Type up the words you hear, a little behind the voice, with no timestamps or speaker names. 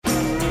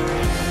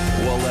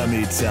Let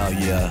me tell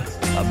you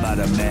about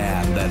a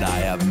man that I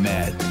have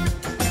met.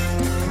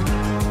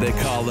 They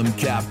call him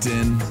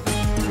Captain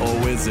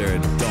or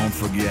Wizard, don't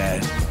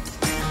forget.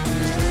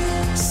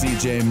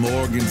 CJ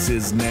Morgan's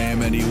his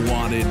name and he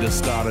wanted to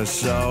start a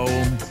show,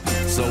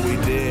 so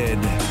we did.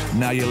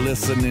 Now you're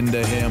listening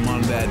to him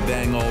on that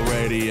dang old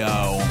radio.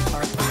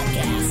 Our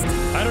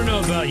podcast. I don't know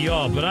about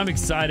y'all, but I'm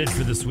excited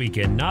for this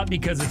weekend. Not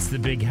because it's the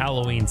big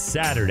Halloween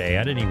Saturday.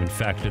 I didn't even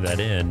factor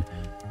that in.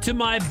 To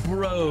my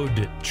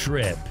Broad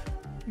trip.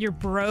 Your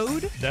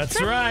Broad?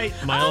 That's right.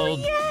 My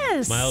old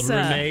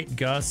roommate,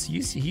 Gus.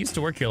 He used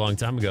to work here a long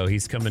time ago.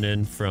 He's coming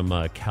in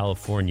from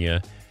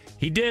California.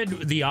 He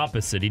did the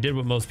opposite. He did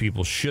what most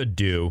people should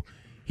do.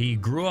 He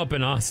grew up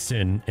in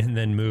Austin and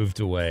then moved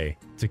away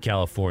to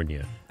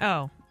California.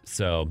 Oh.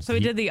 So he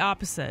did the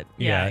opposite.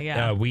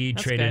 Yeah. We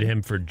That's traded good.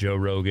 him for Joe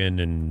Rogan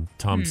and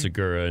Tom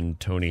Segura and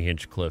Tony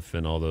Hinchcliffe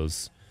and all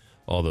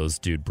those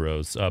dude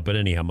bros. But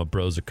anyhow, my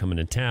bros are coming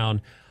to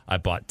town. I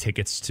bought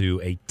tickets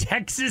to a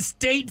Texas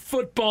State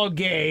football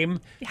game.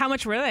 How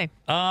much were they?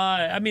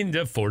 I mean,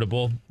 they're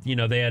affordable. You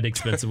know, they had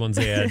expensive ones,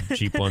 they had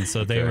cheap ones,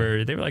 so they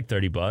were like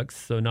 $30,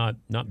 so not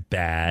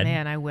bad.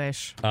 Man, I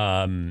wish.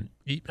 I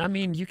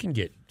mean, you can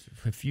get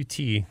if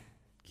UT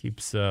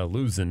keeps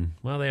losing.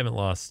 Well, they haven't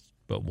lost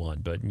but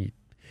one, but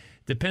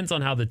depends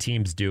on how the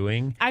team's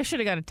doing. I should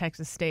have got a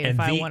Texas State And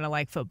if I want to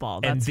like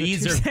football. That's and what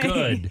these you're are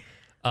saying.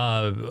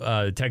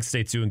 good. Texas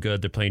State's doing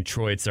good. They're playing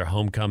Troy. It's their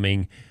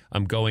homecoming.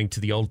 I'm going to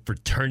the old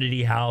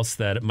fraternity house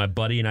that my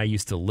buddy and I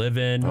used to live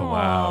in. Oh,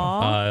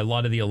 wow. A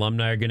lot of the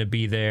alumni are going to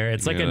be there.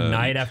 It's like a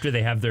night after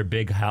they have their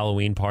big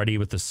Halloween party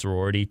with the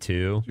sorority,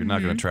 too. You're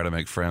not going to try to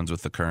make friends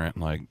with the current,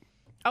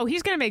 Oh,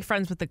 he's going to make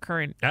friends with the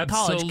current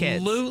college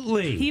kids.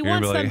 Absolutely. He You're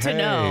wants gonna be them like, to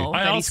know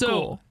I that he's also,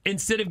 cool.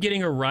 instead of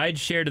getting a ride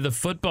share to the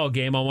football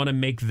game, I want to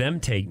make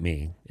them take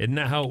me. Isn't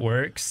that how it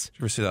works? Did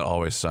you ever see that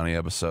Always Sunny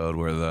episode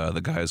where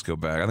the guys go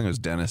back? I think it was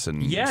Dennis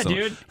and Yeah,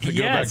 dude. They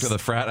go back Yes. to the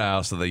frat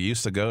house that they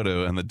used to go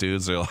to, and the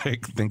dudes are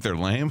like, think they're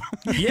lame.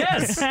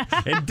 Yes.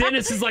 And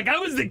Dennis is like, I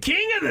was the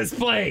king of this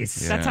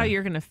place. Yeah. That's how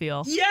you're going to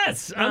feel.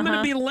 Yes, I'm going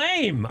to be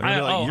lame.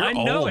 You're like, you're I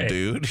know old, it.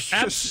 dude.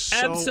 You're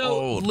so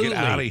old. Get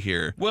out of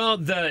here. Well,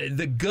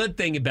 the good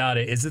thing about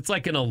it is it's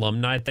like an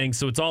alumni thing,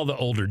 so it's all the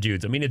older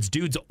dudes. I mean, it's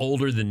dudes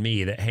older than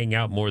me that hang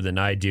out more than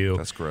I do.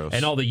 That's gross.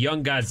 And all the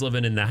young guys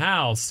living in the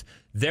house,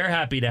 they're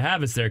happy to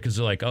have us there because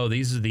they're like, oh,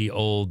 these are the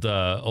old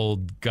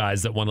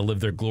guys that want to live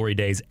their glory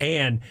days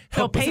and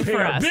help us pay pay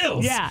for our us.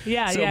 bills.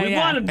 Yeah, So we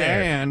want them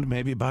there. And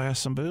maybe buy us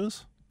some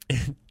booze.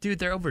 Dude,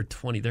 they're over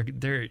 20.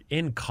 They're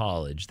in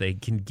college. They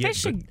can get.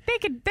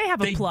 They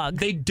have a plug.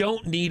 They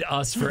don't need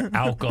us for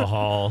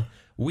alcohol.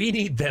 We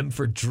need them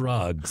for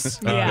drugs.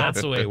 Yeah.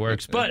 That's the way it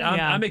works. But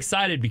Yeah. I'm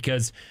excited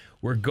because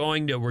we're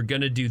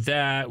gonna do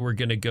that. We're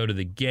gonna go to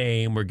the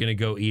game. We're gonna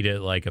go eat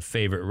at like a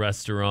favorite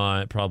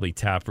restaurant, probably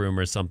Tap Room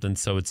or something.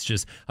 So it's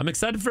just I'm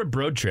excited for a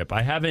Broad trip.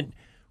 I haven't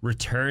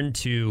returned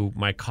to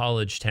my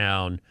college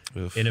town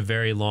in a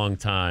very long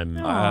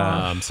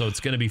time. So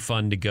it's gonna be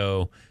fun to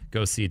go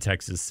see a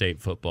Texas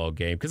State football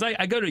game because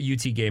I go to a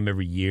UT game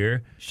every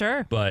year.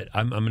 Sure. But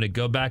I'm going to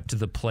go back to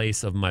the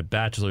place of my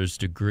bachelor's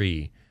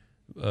degree,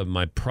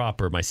 my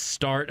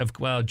start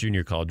of,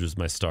 junior college was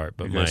my start.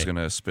 But You guys going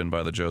to spin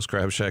by the Joe's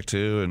Crab Shack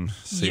too and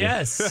see?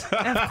 Yes.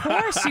 Of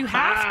course, you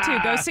have to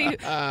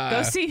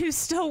go see who's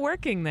still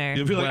working there.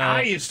 You'll be like, Well,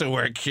 I used to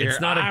work here.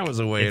 It's not I was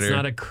a waiter. It's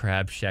not a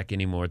crab shack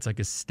anymore. It's like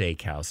a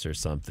steakhouse or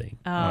something.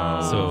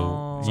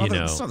 Oh. So,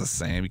 It's not the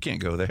same. You can't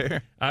go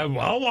there.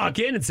 I'll walk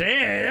in and say,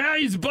 hey, I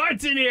use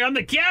bartender here. I'm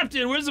the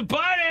captain. Where's the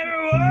party,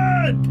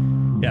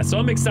 everyone? Yeah, so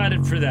I'm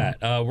excited for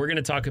that. We're going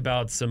to talk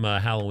about some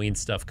Halloween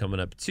stuff coming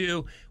up,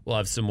 too. We'll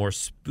have some more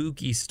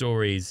spooky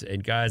stories.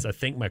 And, guys, I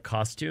think my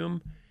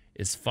costume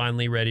is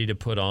finally ready to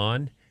put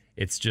on.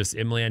 It's just,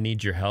 Emily, I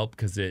need your help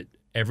because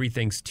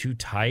everything's too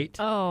tight.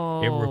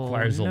 Oh, It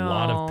requires a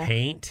lot no. of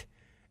paint.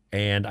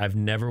 And I've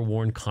never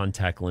worn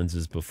contact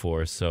lenses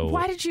before, so...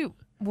 Why did you?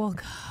 Well,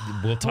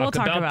 We'll talk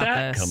about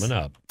that this. coming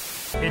up.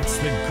 It's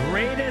the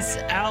greatest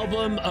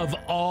album of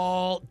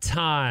all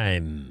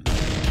time.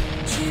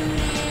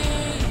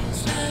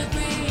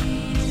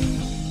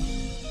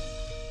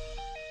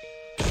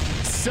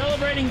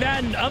 Celebrating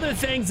that and other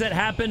things that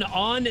happened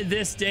on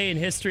this day in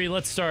history.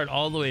 Let's start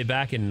all the way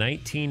back in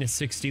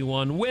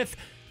 1961 with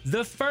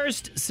the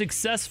first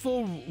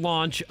successful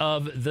launch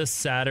of the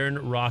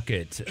Saturn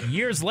rocket.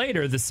 Years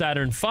later, the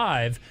Saturn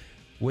V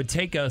would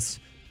take us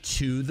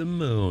to the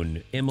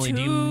moon. Emily,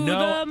 do you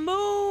know the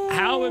moon.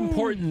 how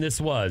important this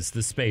was,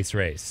 the space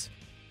race?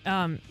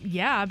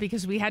 Yeah,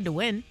 because we had to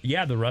win.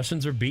 Yeah, the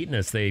Russians were beating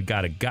us. They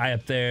got a guy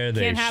up there.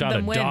 They Can't have shot a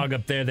them win. dog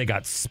up there. They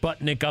got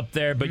Sputnik up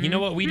there. But you know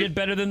what we did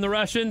better than the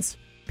Russians?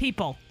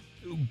 People.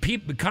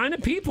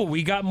 People.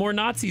 We got more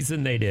Nazis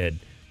than they did.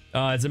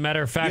 As a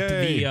matter of fact,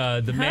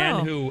 Yay. the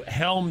man who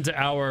helmed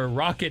our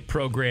rocket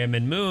program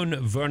in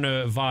Moon,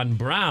 Werner von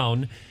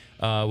Braun,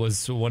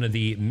 was one of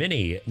the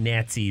many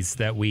Nazis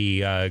that we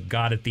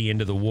got at the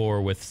end of the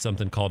war with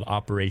something called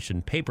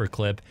Operation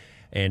Paperclip.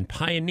 and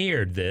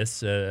pioneered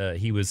this.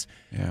 He was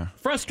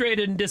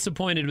frustrated and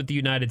disappointed with the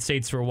United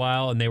States for a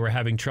while, and they were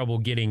having trouble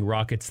getting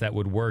rockets that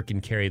would work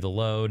and carry the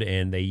load,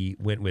 and they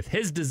went with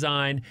his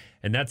design,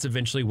 and that's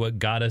eventually what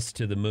got us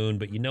to the moon.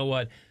 But you know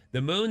what?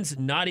 The moon's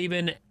not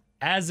even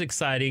as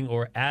exciting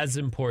or as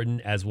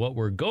important as what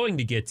we're going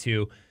to get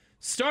to,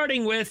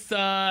 starting with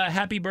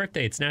happy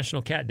birthday. It's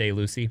National Cat Day,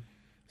 Lucy.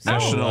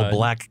 National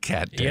Black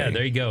Cat Day. Yeah,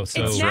 there you go.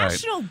 So It's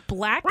National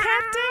Black Cat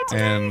Day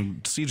today?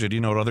 And CJ, do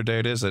you know what other day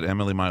it is that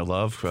Emily might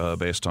love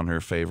based on her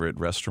favorite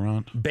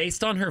restaurant?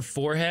 based on her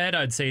forehead,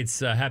 I'd say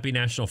it's Happy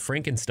National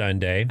Frankenstein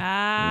Day.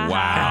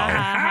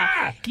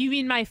 Wow. You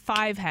mean my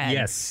 5 head?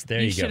 Yes, there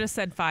you go. You should have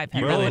said 5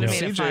 head. Well, That would have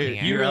made it CJ,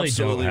 funnier. You really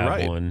don't absolutely have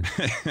right. one.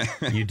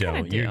 You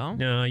don't. do.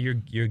 No,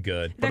 you're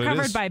good. They're But it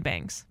covered is- by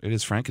bangs. It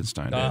is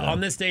Frankenstein Day.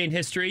 On this day in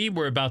history,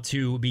 we're about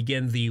to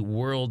begin the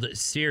World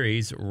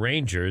Series.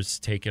 Rangers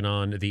taking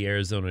on the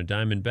Arizona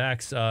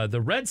Diamondbacks.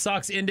 The Red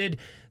Sox ended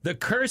the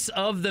curse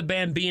of the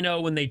Bambino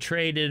when they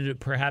traded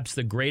perhaps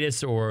the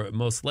greatest or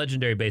most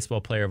legendary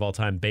baseball player of all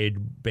time,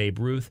 Babe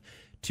Ruth,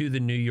 to the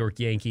New York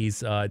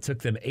Yankees. It took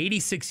them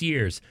 86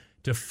 years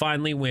to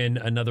finally win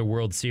another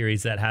World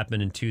Series. That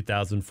happened in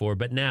 2004.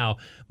 But now,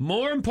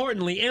 more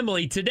importantly,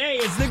 Emily, today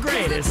is the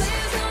greatest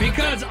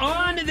because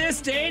on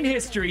this day in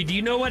history, do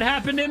you know what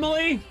happened,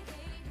 Emily?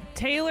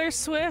 Taylor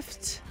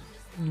Swift.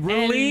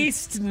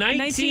 Released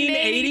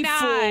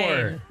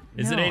 1984.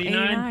 Is it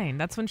 89? 89.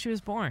 That's when she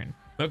was born.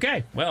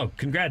 Okay, well,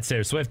 congrats,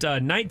 Taylor Swift.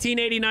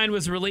 1989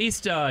 was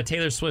released.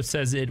 Taylor Swift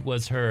says it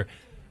was her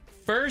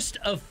first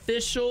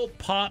official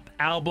pop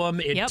album.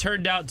 It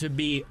turned out to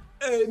be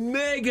a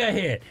mega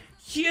hit.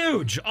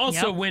 Huge.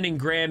 Also winning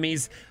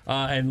Grammys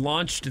and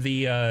launched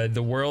the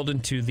world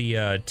into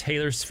the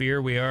Taylor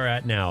sphere we are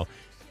at now.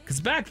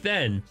 Because back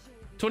then,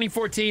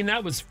 2014,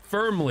 that was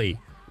firmly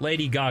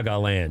Lady Gaga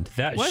land.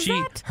 Her and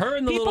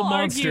the People Little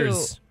argue,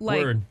 Monsters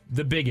like, were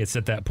the biggest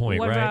at that point,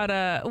 What right?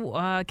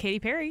 about Katy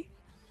Perry?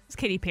 It's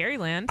Katy Perry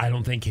land. I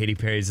don't think Katy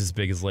Perry's as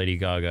big as Lady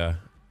Gaga.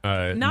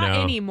 Not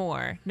no.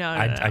 anymore. No,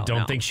 I don't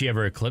no. think she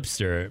ever eclipsed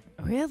her.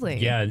 Really?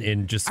 Yeah,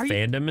 in just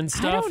fandom and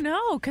stuff. I don't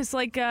know, because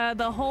like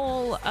the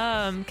whole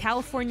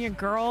California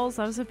Girls,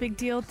 that was a big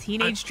deal.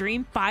 Teenage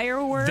Dream,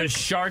 Fireworks. The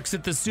Sharks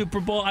at the Super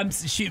Bowl.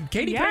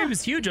 Katy Perry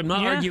was huge. I'm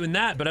not arguing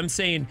that, but I'm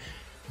saying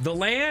the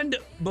land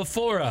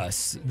before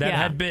us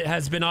that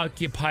has been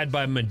occupied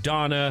by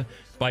Madonna,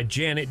 by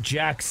Janet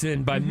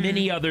Jackson, by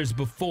many others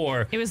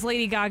before. It was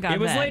Lady Gaga. It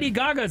was then. Lady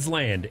Gaga's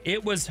land.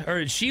 It was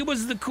her. She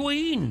was the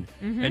queen.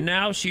 And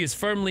now she has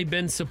firmly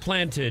been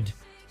supplanted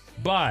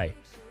by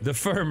the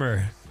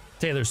firmer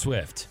Taylor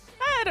Swift.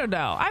 I don't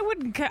know. I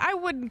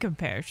wouldn't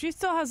compare. She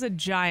still has a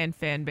giant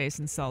fan base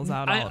and sells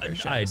out all of her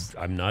shows.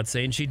 I'm not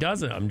saying she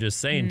doesn't. I'm just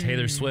saying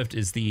Taylor Swift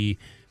is the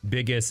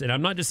biggest, and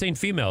I'm not just saying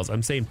females.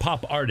 I'm saying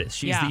pop artists.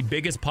 She's the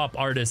biggest pop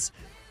artist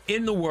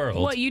in the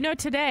world. Well, you know,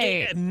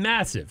 today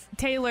massive.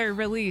 Taylor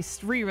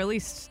re-released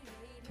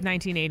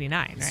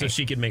 1989, right? So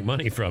she could make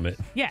money from it.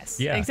 Yes,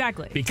 Yeah,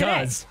 exactly.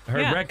 Because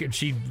Today. her record,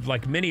 she,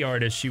 like many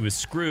artists, she was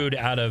screwed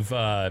out of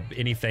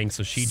anything.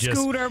 So she just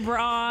Scooter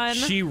Braun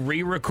she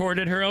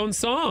re-recorded her own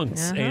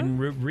songs and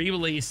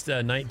re-released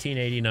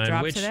 1989,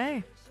 dropped which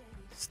today.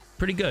 is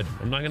pretty good.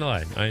 I'm not gonna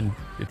lie.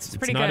 It's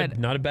pretty not good.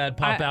 not a bad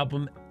pop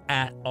album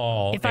at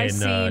all. If I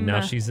seem-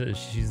 now she's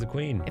the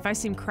queen. If I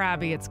seem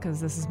crabby, it's because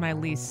this is my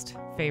least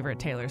favorite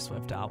Taylor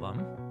Swift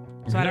album.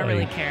 So I don't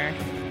really care.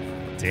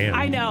 Damn.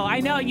 I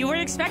know. You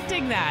weren't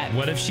expecting that.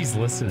 What if she's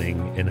listening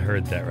and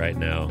heard that right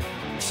now?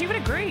 She would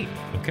agree,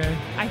 Okay.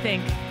 I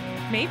think.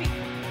 Maybe.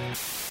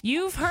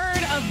 You've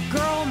heard of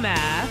girl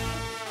math.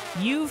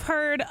 You've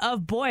heard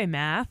of boy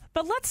math.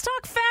 But let's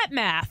talk fat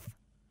math.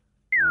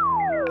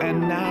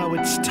 And now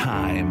it's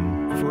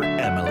time for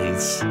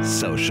Emily's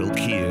social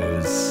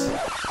cues.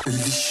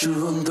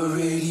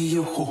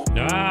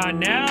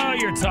 Now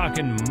you're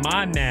talking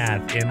my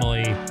math,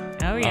 Emily.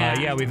 Oh, yeah.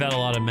 Yeah, we've had a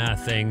lot of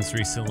math things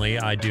recently.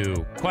 I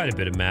do quite a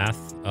bit of math.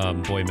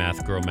 Boy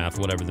math, girl math,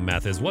 whatever the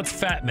math is. What's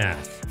fat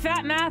math?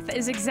 Fat math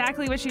is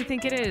exactly what you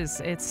think it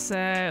is. It's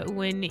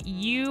when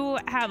you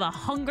have a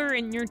hunger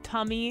in your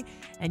tummy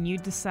and you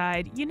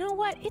decide, you know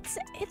what,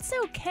 it's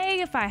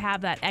okay if I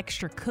have that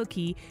extra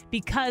cookie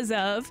because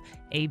of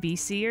A, B,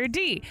 C, or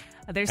D.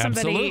 There's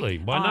somebody Absolutely.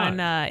 Why on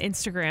not?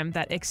 Instagram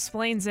that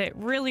explains it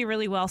really,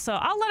 really well. So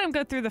I'll let him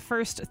go through the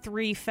first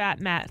 3 fat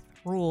math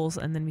rules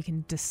and then we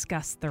can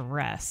discuss the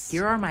rest.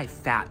 Here are my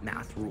fat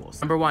math rules.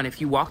 Number 1, if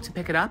you walk to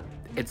pick it up,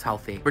 it's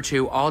healthy. Number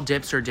 2, all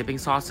dips or dipping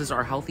sauces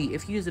are healthy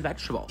if you use a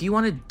vegetable. If you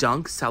want to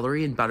dunk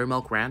celery in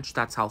buttermilk ranch,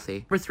 that's healthy.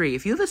 Number 3,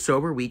 if you have a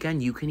sober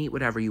weekend, you can eat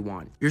whatever you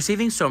want. You're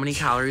saving so many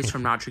calories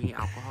from not drinking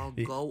alcohol.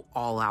 Go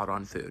all out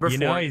on food. Number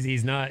 4,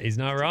 he's not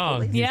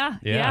wrong. Yeah.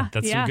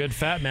 That's some good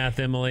fat math,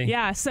 Emily.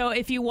 Yeah, so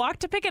if you walk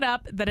to pick it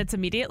up, then it's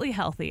immediately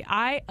healthy.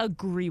 I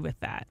agree with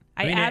that.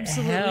 I mean,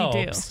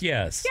 absolutely it helps, do.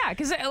 Yes. Yeah,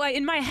 because like,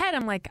 in my head,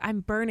 I'm like,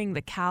 I'm burning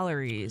the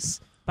calories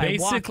by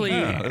Basically,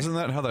 walking. Yeah, isn't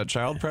that how that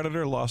child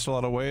predator lost a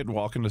lot of weight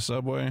walking to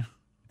Subway?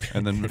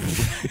 And then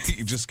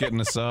just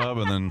getting a sub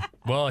and then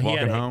well,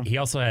 walking home? he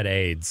also had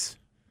AIDS.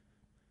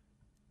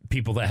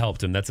 people that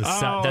helped him. That's a that's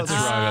that's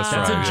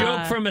right. a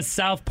joke from a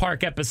South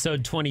Park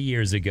episode 20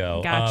 years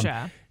ago.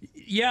 Gotcha.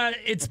 Yeah,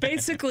 it's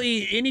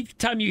basically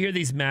anytime you hear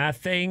these math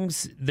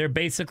things, they're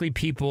basically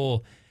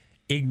people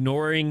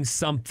ignoring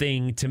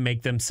something to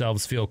make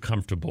themselves feel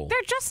comfortable. They're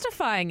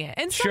justifying it.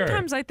 And Sure.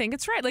 sometimes I think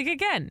it's right. Like,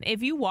 again,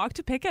 if you walk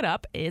to pick it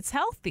up, it's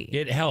healthy.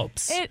 It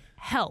helps. It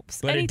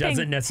helps. But Anything it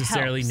doesn't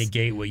necessarily helps.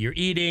 negate what you're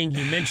eating.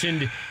 He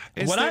mentioned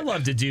what I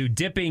love to do,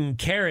 dipping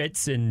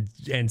carrots and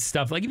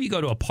stuff. Like if you go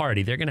to a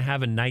party, they're going to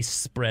have a nice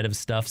spread of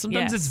stuff.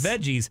 Sometimes it's Yes.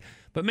 veggies,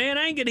 but man,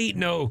 I ain't going to eat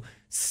no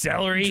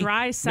celery,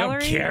 Dry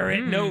celery? no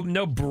carrot,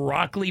 no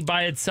broccoli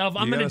by itself.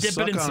 I'm You going to gotta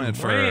dip it in suck on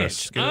some it ranch.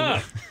 first. Get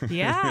Ugh.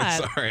 Yeah.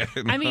 Sorry.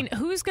 I mean,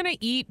 who's going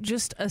to eat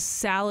just a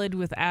salad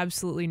with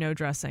absolutely no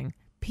dressing?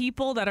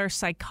 People that are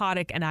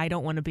psychotic and I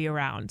don't want to be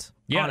around,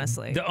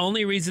 honestly. The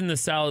only reason the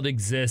salad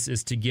exists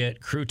is to get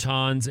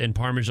croutons and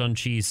Parmesan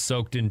cheese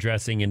soaked in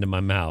dressing into my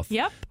mouth.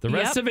 Yep. The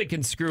rest of it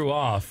can screw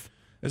off.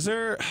 Is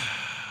there?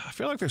 I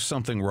feel like there's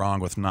something wrong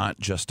with not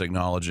just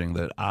acknowledging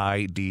that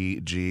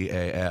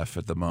IDGAF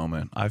at the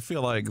moment. I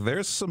feel like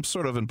there's some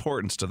sort of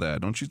importance to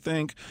that, don't you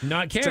think?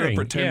 Not Instead caring, of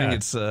pretending yeah.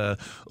 it's, I'm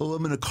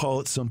going to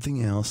call it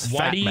something else. Why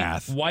Fat do you,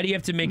 math. Why do you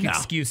have to make No.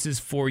 excuses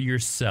for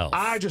yourself?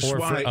 I just or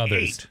want for to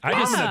others? eat. I I'm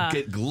just going to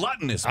get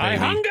gluttonous, baby. I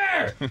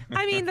hunger.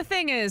 I mean, the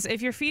thing is,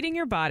 if you're feeding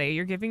your body,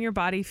 you're giving your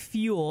body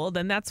fuel,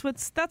 then that's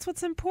what's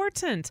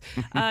important.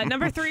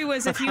 Number 3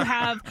 was if you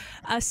have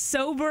a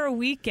sober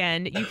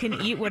weekend, you can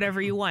eat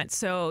whatever you want.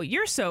 So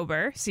you're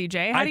sober,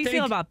 CJ. How do you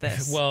feel about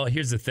this? Well,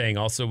 here's the thing.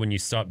 Also, when you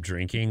stop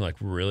drinking, like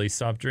really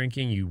stop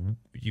drinking, you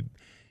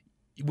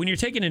when you're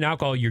taking in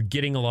alcohol, you're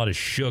getting a lot of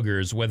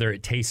sugars, whether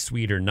it tastes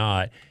sweet or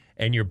not,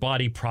 and your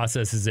body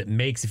processes it.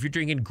 If you're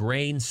drinking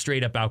grain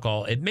straight up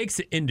alcohol, it makes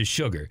it into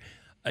sugar.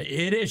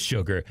 It is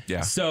sugar.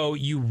 Yeah. So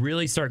you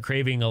really start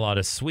craving a lot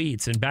of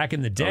sweets. And back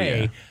in the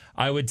day,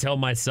 I would tell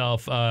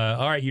myself,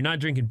 all right, you're not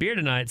drinking beer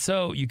tonight,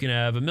 so you can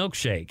have a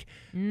milkshake.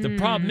 The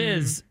problem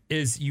is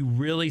you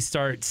really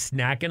start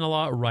snacking a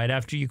lot right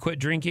after you quit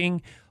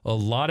drinking. A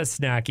lot of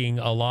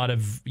snacking, a lot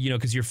of,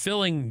 because you're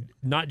feeling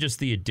not just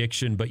the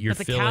addiction, but you're But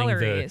the feeling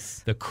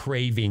calories. the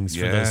cravings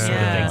for those sort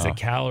of Yeah. things, the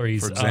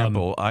calories. For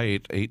example, I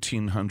ate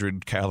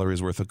 1,800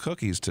 calories worth of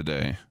cookies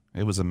today.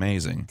 It was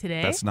amazing.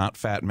 Today? That's not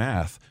fat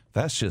math.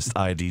 That's just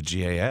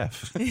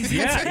IDGAF.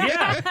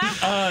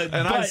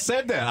 And I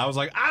said that. I was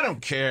like, I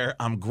don't care.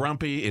 I'm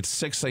grumpy. It's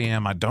 6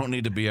 a.m. I don't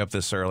need to be up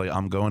this early.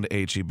 I'm going to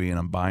HEB and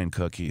I'm buying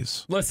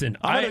cookies. Listen,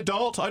 I'm an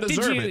adult. I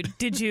deserve it.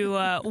 Did you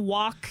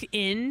walk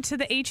into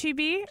the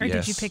HEB or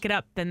did you Yes. pick it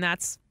up? Then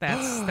that's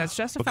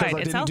justified. Because I It's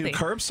didn't healthy. do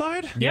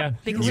curbside? yeah,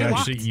 because you you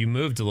actually walked. you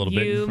moved a little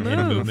bit. You and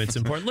moved. movement's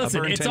important. I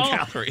Listen, burned it's 10 all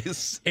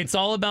calories. it's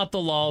all about the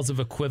laws of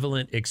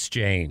equivalent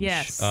exchange.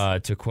 Yes.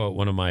 To quote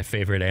one of my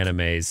favorite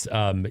animes.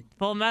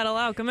 Full Metal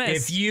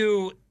Alchemist.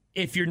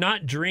 If you're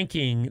not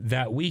drinking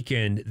that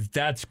weekend,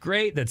 that's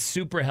great. That's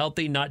super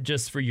healthy, not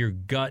just for your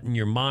gut and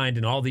your mind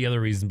and all the other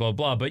reasons, blah,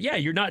 blah. But yeah,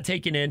 you're not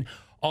taking in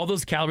all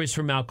those calories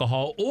from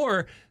alcohol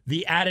or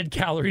the added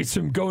calories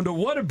from going to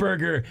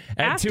Whataburger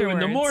at 2 in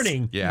the Afterwards.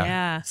 morning.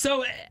 Yeah.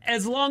 So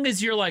as long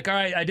as you're like, all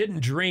right, I didn't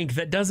drink,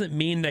 that doesn't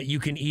mean that you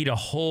can eat a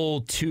whole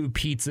 2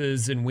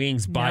 pizzas and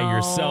wings by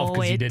yourself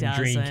because you it didn't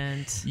drink.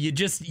 doesn't.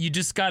 You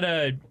just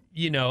gotta,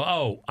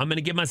 I'm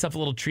gonna give myself a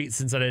little treat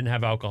since I didn't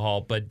have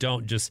alcohol, but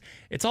don't just.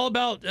 It's all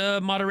about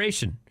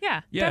moderation.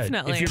 Yeah,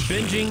 definitely. If you're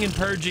binging and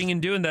purging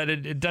and doing that,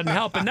 it doesn't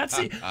help. And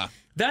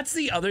that's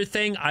the other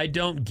thing I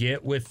don't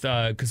get with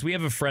because we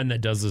have a friend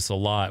that does this a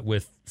lot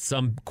with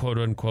some quote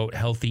unquote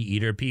healthy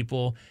eater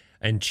people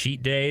and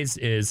cheat days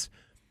is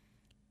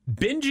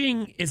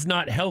binging is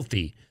not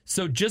healthy.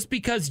 So just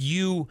because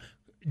you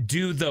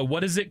do the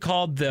what is it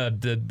called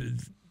the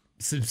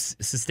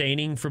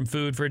sustaining from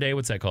food for a day,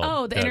 what's that called?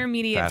 Oh, the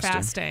intermediate fasting.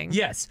 fasting.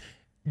 Yes.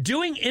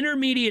 Doing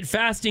intermediate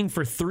fasting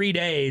for 3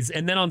 days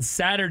and then on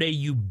Saturday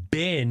you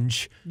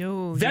binge.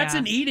 No, That's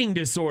yeah. an eating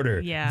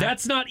disorder. Yeah.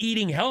 That's not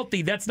eating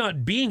healthy. That's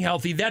not being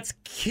healthy. That's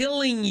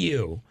killing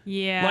you.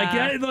 Yeah.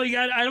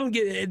 I don't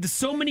get it.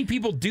 So many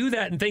people do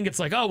that and think it's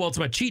like, oh, well, it's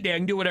my cheat day. I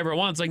can do whatever I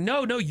want. It's like,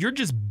 no, you're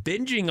just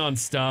binging on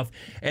stuff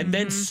and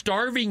then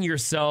starving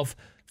yourself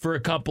for a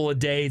couple of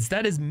days.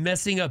 That is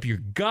messing up your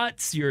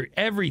guts, your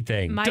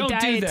everything. My Don't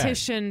do that.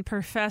 dietitian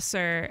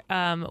professor,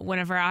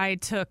 whenever I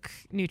took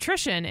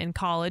nutrition in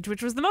college,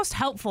 which was the most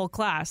helpful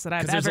class that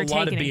I've 'Cause there's ever a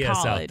lot of taken in BS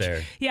out college.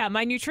 there. Yeah,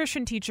 my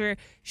nutrition teacher,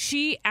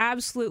 she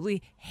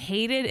absolutely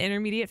hated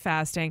intermediate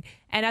fasting.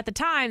 And at the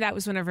time, that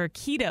was whenever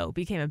keto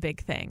became a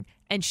big thing.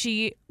 And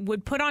she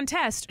would put on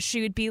test,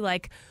 she would be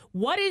like,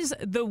 what is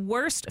the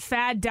worst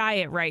fad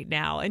diet right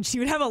now? And she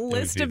would have a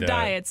list be of that.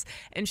 diets,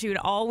 and she would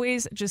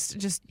always just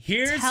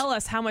Here's- tell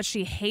us how much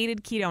she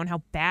hated keto and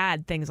how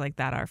bad things like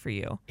that are for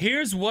you.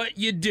 Here's what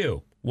you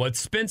do. What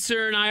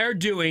Spencer and I are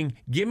doing.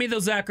 Give me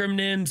those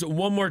acronyms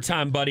one more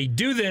time, buddy.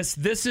 Do this.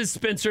 This is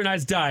Spencer and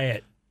I's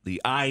diet. The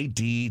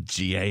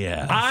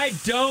IDGAF. I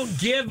don't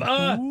give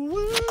a...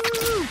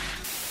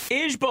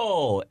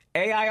 Ishbowl,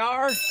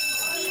 AIR.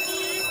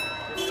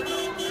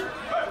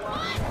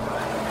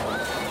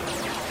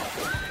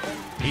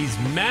 He's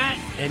Matt,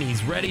 and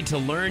he's ready to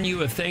learn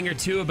you a thing or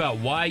two about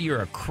why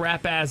you're a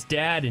crap-ass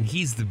dad, and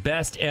he's the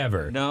best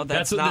ever. No,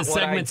 that's what not this what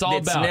segment's all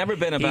about. It's never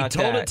been about He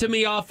told that. it to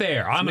me off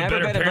air. I'm a never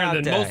better been parent about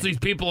than that. most of these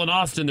people in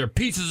Austin. They're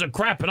pieces of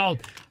crap, and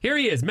Here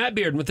he is, Matt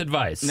Bearden with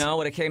advice. No,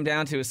 what it came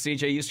down to is,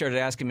 CJ, you started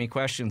asking me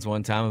questions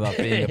one time about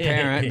being a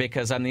parent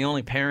because I'm the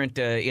only parent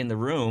in the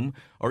room,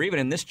 or even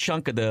in this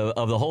chunk of the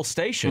whole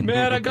station.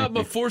 Man, I got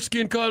my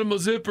foreskin caught in my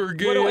zipper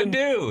again. What do I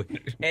do?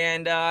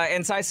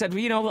 And so I said,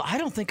 well, I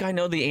don't think I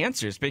know the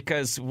answers,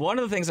 because one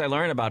of the things I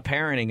learned about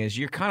parenting is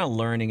you're kind of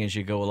learning as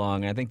you go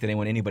along. I think that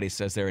when anybody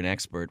says they're an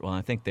expert, well,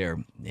 I think they're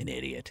an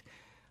idiot.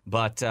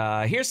 But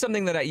here's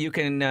something that you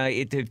can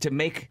to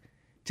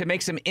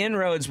make some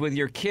inroads with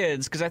your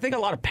kids, because I think a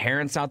lot of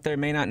parents out there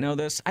may not know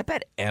this. I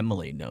bet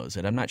Emily knows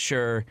it. I'm not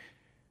sure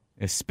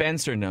if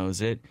Spencer knows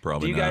it.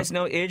 Probably Do you not. guys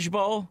know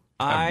Ijbol?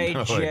 I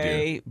have no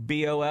idea.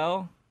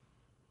 IJBOL?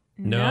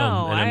 No,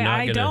 No, and I'm not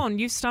I gonna- don't.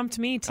 You stumped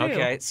me too.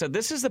 Okay, so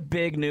this is a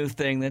big new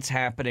thing that's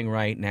happening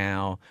right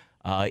now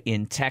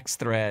in text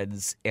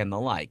threads and the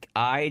like.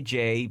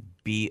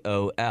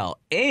 IJBOL.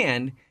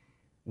 And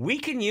we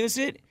can use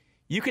it.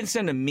 You can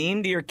send a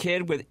meme to your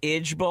kid with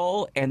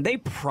Ijbol, and they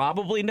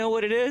probably know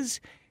what it is.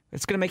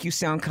 It's going to make you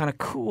sound kind of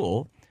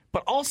cool,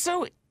 but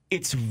also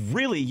it's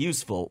really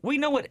useful. We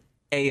know what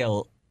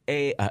LOL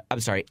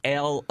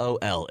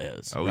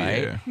is, Oh,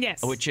 right? yeah.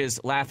 Yes. Which is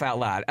laugh out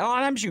loud. A lot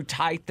of times you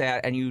type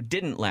that and you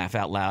didn't laugh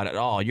out loud at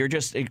all. You're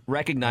just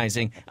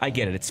recognizing, I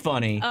get it, it's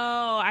funny.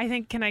 Oh, I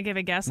think, can I give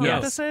a guess on Yes.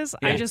 what this is?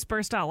 Yeah. I just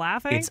burst out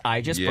laughing.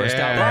 I just burst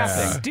out Yeah.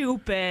 laughing.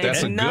 Stupid.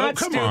 That's a And good- not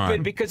come stupid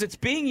on. because it's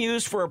being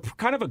used for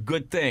kind of a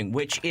good thing,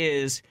 which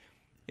is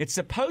it's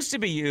supposed to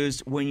be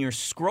used when you're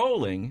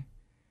scrolling.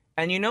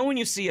 And you know when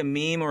you see a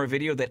meme or a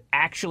video that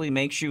actually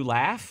makes you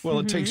laugh? Well,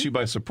 it takes you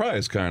by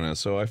surprise, kind of.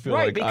 So I feel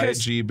Right, like because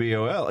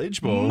IGBOL,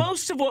 Ijbol.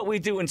 Most of what we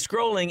do in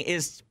scrolling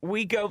is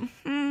we go,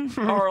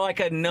 or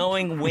like a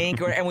knowing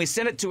wink, and we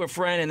send it to a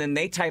friend, and then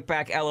they type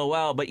back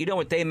LOL. But you know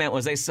what they meant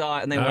was they saw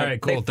it and they All went,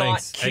 right, cool, they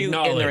thought thanks. cute in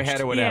their Acknowledged.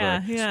 head or whatever.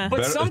 Yeah, yeah.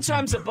 But Better-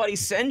 sometimes a buddy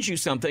sends you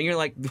something, you're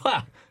like,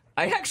 wow,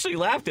 I actually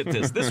laughed at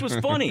this. This was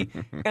funny.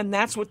 And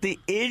that's what the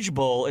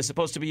Ijbol is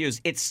supposed to be used.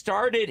 It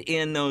started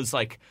in those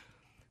like,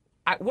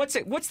 what's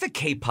the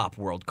K-pop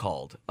world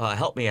called?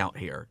 Help me out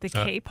here. the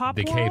K-pop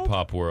The world?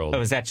 K-pop world. Oh,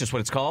 is that just what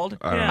it's called?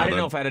 I don't Yeah. know. I didn't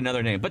know if I had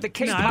another name. But the I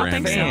K-pop don't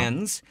think so.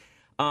 fans,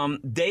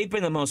 they've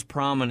been the most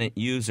prominent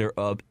user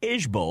of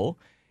Ijbol.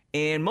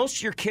 And most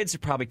of your kids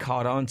have probably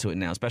caught on to it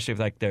now, especially if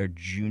like they're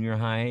junior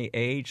high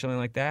age, something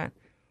like that.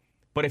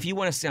 But if you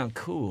want to sound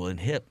cool and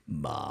hip,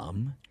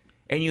 Mom,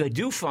 and you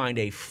do find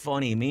a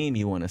funny meme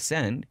you want to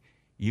send,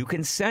 you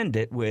can send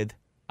it with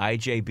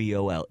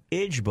IJBOL,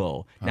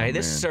 Ijbol. Now,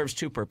 this man. serves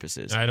two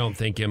purposes. I don't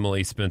think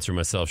Emily, Spencer,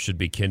 myself should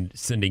be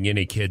sending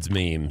any kids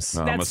memes.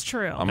 No, That's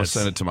true. I'm going to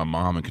send it to my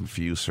mom and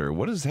confuse her.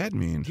 What does that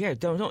mean? Yeah,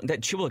 don't.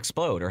 That she will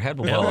explode. Her head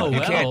will blow up.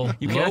 LOL.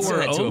 You can't send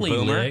Lower that to a only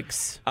boomer.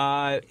 licks.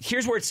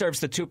 Here's where it serves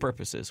the two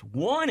purposes.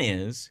 One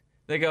is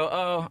they go,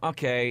 oh,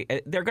 okay.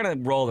 They're going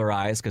to roll their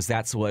eyes because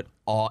that's what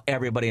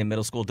everybody in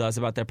middle school does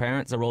about their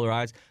parents. They roll their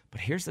eyes.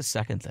 But here's the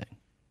second thing,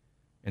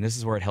 and this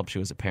is where it helps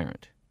you as a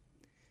parent.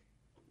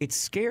 It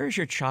scares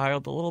your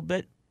child a little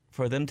bit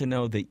for them to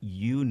know that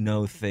you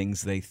know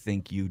things they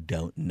think you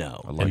don't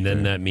know. I like And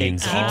then that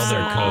means It all keeps their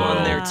them code.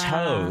 on their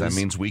toes. That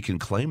means we can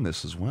claim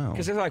this as well.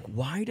 Because they're like,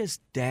 why does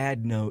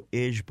Dad know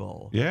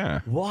Ijbol? Yeah.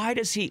 Why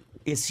does he?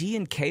 Is he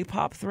in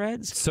K-pop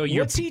threads? So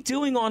you're- what's he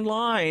doing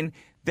online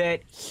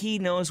that he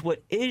knows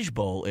what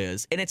Ijbol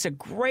is? And it's a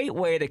great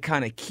way to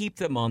kind of keep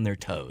them on their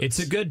toes. It's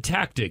a good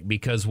tactic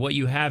because what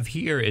you have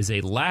here is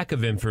a lack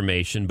of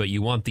information, but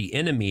you want the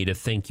enemy to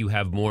think you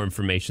have more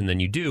information than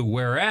you do.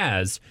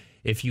 Whereas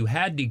if you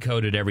had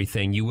decoded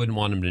everything, you wouldn't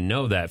want them to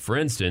know that. For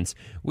instance,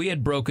 we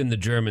had broken the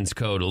Germans'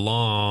 code a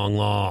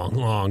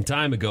long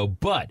time ago,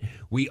 but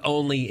we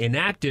only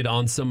enacted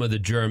on some of the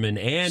German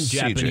and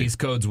CJ. Japanese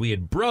codes we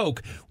had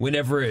broke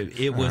whenever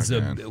it was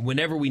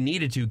whenever we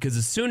needed to. Because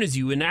as soon as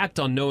you enact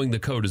on knowing the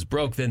code is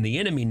broke, then the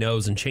enemy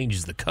knows and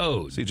changes the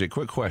code. CJ,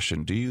 quick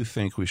question. Do you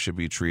think we should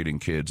be treating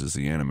kids as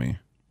the enemy?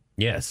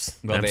 Yes,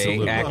 Well, they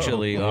absolutely.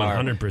 actually are.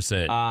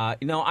 100%.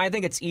 I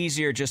think it's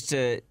easier just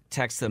to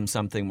text them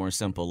something more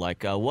simple,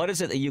 like, what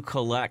is it that you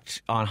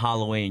collect on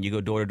Halloween? You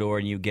go door to door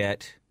and you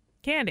get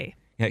Candy.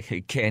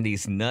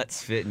 candy's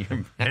nuts fit in your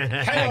mouth.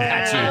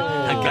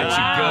 I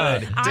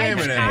got you good. Damn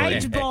it,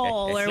 Emily.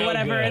 Bowl or So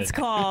whatever good. it's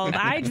called.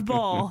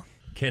 Bowl.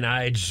 Can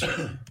I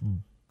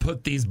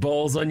put these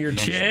bowls on your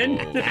chin?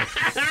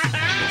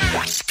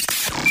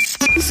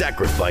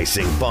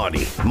 Sacrificing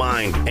body,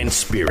 mind, and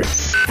spirit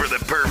for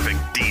the perfect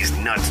D's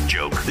Nuts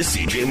joke. The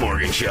CJ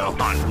Morgan Show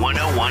on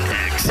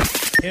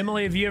 101X.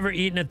 Emily, have you ever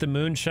eaten at the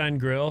Moonshine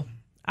Grill?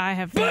 I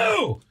have.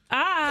 Boo!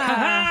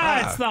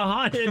 Ah, It's the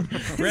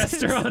haunted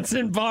restaurants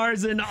and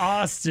bars in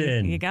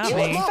Austin. you got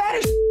me.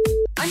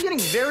 I'm getting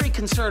very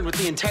concerned with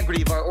the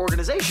integrity of our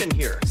organization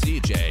here.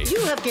 CJ.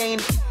 You have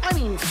gained,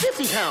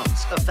 50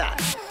 pounds of fat.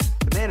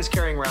 The man is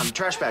carrying around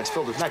trash bags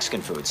filled with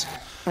Mexican foods.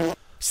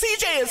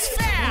 CJ is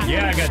fat.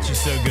 Yeah, I got you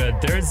so good.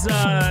 There's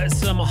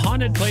some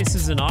haunted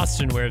places in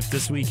Austin where if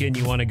this weekend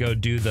you want to go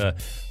do the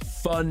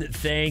fun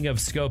thing of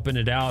scoping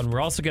it out. And we're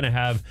also going to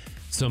have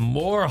some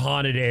more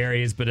haunted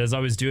areas. But as I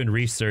was doing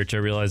research, I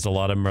realized a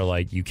lot of them are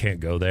like, you can't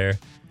go there.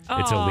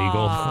 It's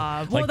illegal.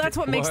 Well, that's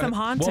what makes them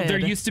haunted. Well, there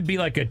used to be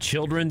like a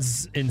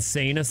children's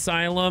insane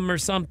asylum or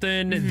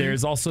something. Mm-hmm.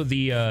 There's also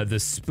the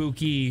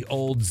spooky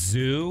old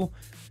zoo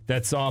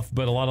that's off,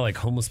 but a lot of like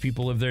homeless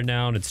people live there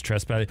now, and it's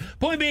trespassing.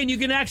 Point being, you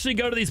can actually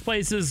go to these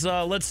places.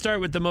 Let's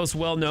start with the most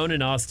well-known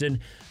in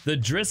Austin, the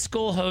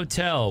Driscoll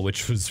Hotel,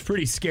 which was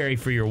pretty scary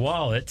for your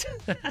wallet.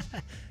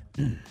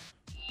 Okay.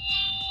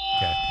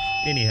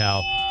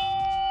 Anyhow.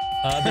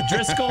 The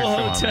Driscoll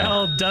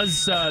Hotel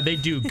does, they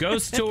do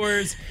ghost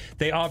tours.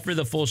 They offer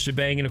the full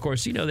shebang. And of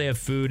course, you know, they have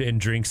food and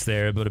drinks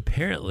there. But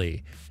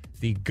apparently,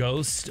 the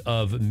ghost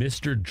of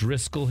Mr.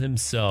 Driscoll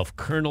himself,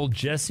 Colonel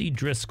Jesse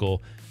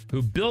Driscoll,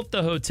 who built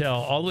the hotel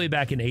all the way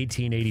back in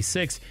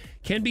 1886,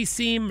 can be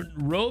seen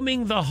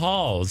roaming the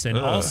halls. And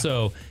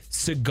also,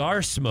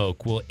 cigar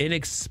smoke will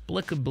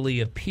inexplicably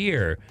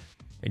appear.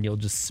 And you'll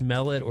just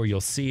smell it, or you'll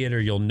see it, or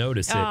you'll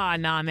notice it. Oh,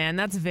 nah, man.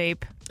 That's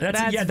vape.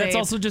 That's vape.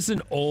 also just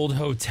an old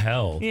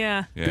hotel.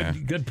 Yeah.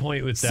 Good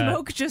point with that.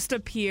 Smoke just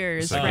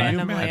appears So randomly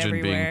can you imagine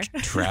everywhere.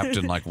 being trapped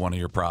in like one of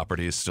your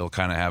properties, still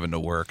kind of having to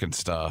work and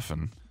stuff,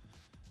 and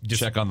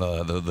just check on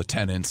the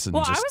tenants and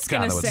Well, I just was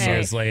going kind to of say,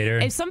 years later.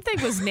 if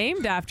something was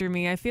named after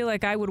me, I feel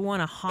like I would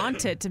want to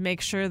haunt it to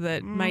make sure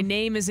that my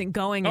name isn't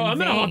going in I'm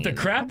vain. going to haunt the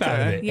crap out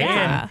of it.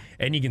 Yeah.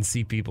 And you can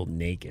see people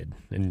naked.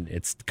 And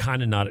it's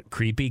kind of not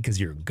creepy because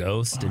you're a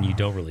ghost and you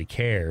don't really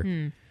care.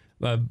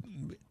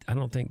 I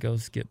don't think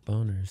ghosts get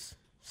boners.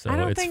 So I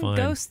don't it's think fine.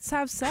 ghosts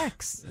have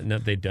sex. No,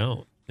 they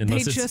don't.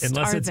 Unless just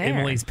unless are it's there.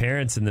 Emily's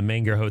parents in the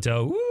Menger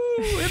Hotel. Woo,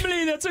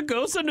 Emily, that's a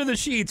ghost under the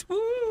sheets.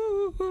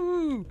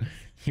 Woo.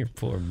 Your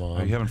poor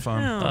mom. Are you having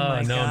fun? Oh,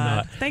 my no, God. I'm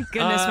not. Thank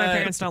goodness my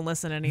parents don't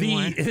listen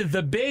anymore.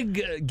 The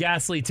big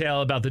ghastly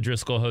tale about the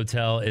Driscoll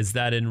Hotel is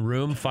that in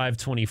room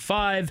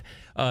 525,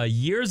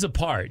 years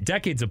apart,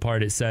 decades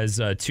apart, it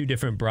says two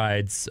different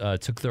brides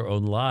took their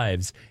own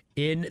lives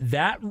in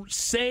that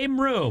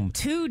same room.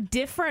 Two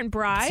different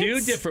brides?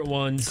 Two different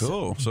ones.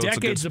 Cool. So it's a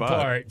good decades spot.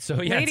 apart.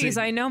 So yeah, Ladies,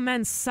 I know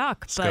men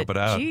suck, Scope but it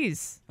out.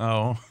 geez,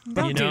 Oh.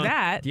 don't do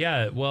that.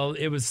 Yeah, well,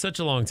 it was such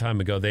a long time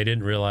ago. They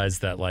didn't realize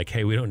that, like,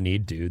 hey, we don't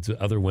need dudes.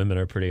 Other women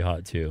are pretty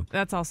hot, too.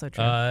 That's also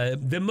true.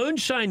 The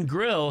Moonshine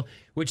Grill,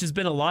 which has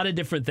been a lot of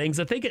different things.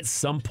 I think at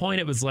some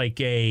point it was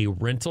like a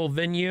rental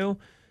venue,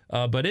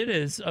 but it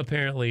is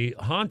apparently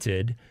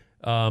haunted.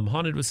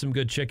 Haunted with some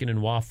good chicken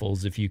and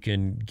waffles if you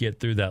can get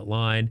through that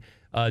line.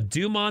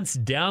 Dumont's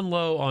down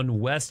low on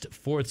West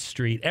 4th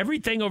Street.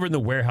 Everything over in the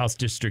warehouse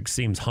district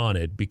seems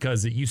haunted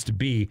because it used to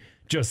be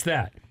just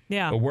that.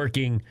 Yeah. A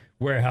working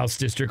warehouse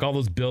district. All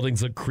those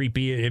buildings look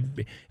creepy.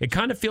 It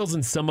kind of feels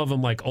in some of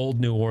them like old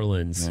New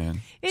Orleans.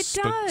 Man. It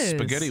does.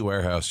 Spaghetti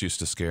Warehouse used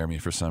to scare me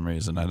for some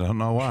reason. I don't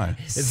know why.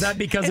 Is that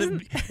because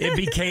it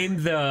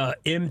became the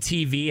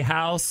MTV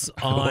house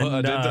on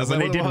when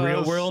they did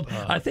Real World?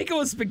 I think it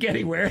was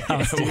Spaghetti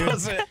Warehouse, dude.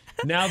 Was it?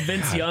 Now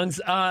Vince Young's.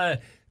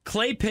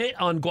 Clay Pit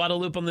on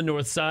Guadalupe on the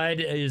north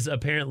side is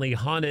apparently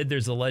haunted.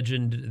 There's a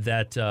legend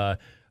that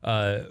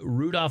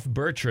Rudolph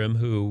Bertram,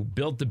 who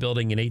built the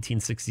building in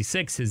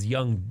 1866, his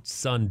young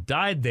son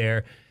died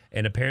there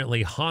and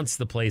apparently haunts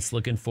the place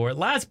looking for it.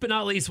 Last but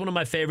not least, one of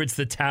my favorites,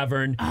 the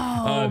Tavern.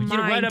 Mine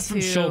right up from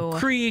too. Shoal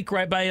Creek,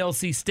 right by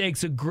LC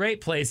Steaks, a great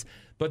place.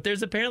 But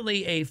there's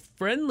apparently a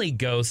friendly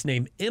ghost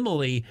named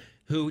Emily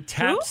who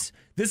taps...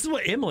 This is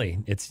what Emily,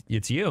 it's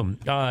you.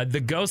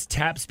 The ghost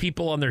taps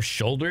people on their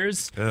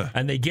shoulders,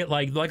 and they get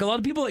like a lot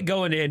of people that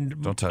go in.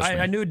 And Don't touch me.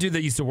 I knew a dude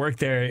that used to work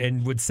there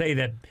and would say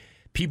that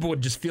people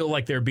would just feel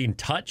like they're being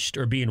touched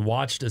or being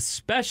watched,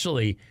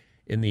 especially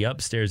in the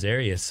upstairs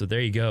area. So there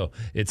you go.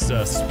 It's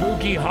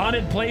spooky,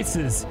 haunted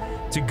places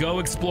to go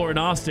explore in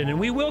Austin, and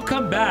we will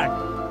come back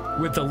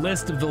with a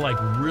list of the like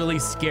really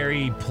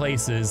scary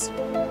places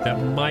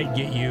that might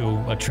get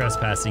you a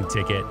trespassing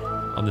ticket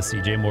on the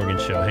CJ Morgan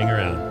Show. Hang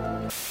around.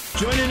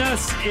 Joining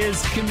us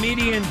is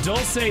comedian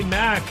Dulce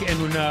Mack,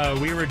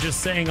 and we were just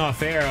saying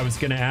off air, I was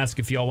going to ask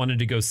if y'all wanted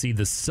to go see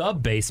the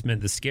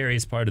sub-basement, the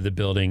scariest part of the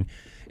building.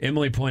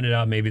 Emily pointed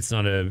out maybe it's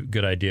not a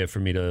good idea for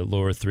me to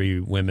lure three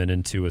women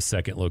into a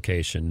second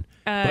location.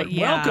 But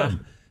yeah.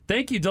 welcome.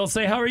 Thank you, Dulce.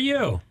 How are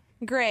you?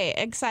 Great.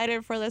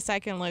 Excited for the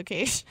second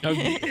location.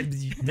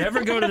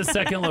 Never go to the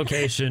second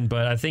location,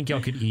 but I think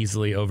y'all could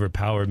easily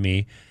overpower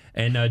me.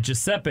 And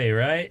Giuseppe,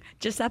 right?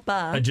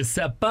 Giuseppe.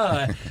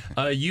 Giuseppe,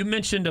 you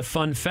mentioned a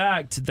fun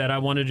fact that I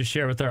wanted to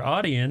share with our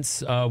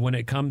audience when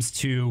it comes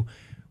to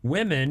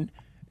women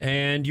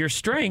and your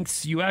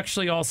strengths. You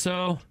actually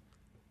also,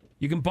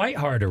 you can bite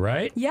harder,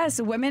 right? Yes,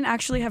 women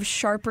actually have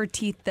sharper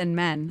teeth than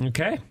men.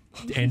 Okay.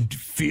 And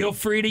feel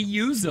free to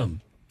use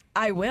them.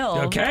 I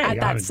will. Okay.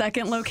 At that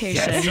second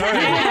location.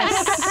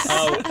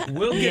 Yes.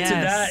 We'll get to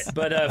that.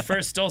 But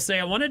first, Dulce,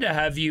 I wanted to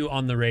have you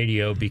on the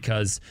radio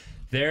because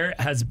there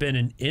has been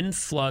an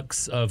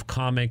influx of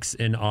comics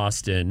in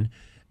Austin,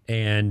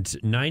 and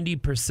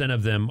 90%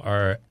 of them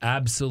are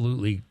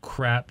absolutely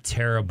crap,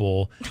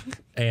 terrible,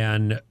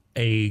 and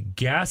a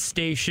gas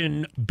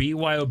station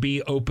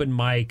BYOB open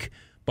mic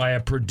by a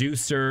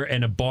producer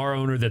and a bar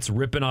owner that's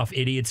ripping off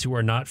idiots who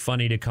are not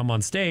funny to come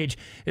on stage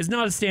is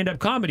not a stand-up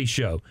comedy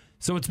show.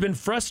 So it's been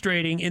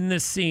frustrating in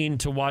this scene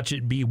to watch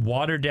it be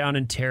watered down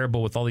and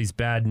terrible with all these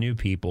bad new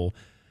people.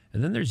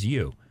 And then there's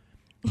you,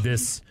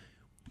 this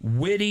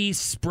witty,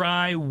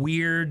 spry,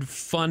 weird,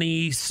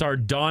 funny,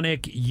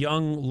 sardonic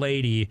young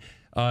lady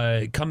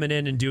coming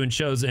in and doing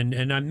shows.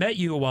 And I met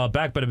you a while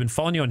back, but I've been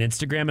following you on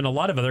Instagram, and a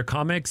lot of other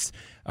comics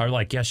are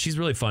like, yeah, she's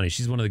really funny.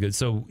 She's one of the good.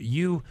 So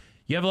you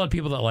have a lot of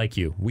people that like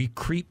you. We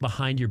creep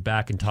behind your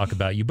back and talk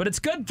about you, but it's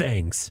good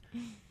things.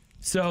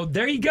 So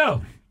there you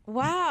go.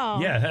 Wow.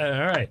 Yeah,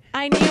 all right.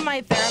 I knew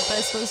my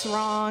therapist was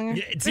wrong.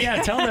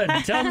 Yeah, tell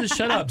them to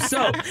shut up.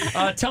 So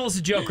tell us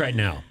a joke right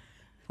now.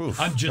 Oof,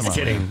 I'm just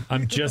kidding.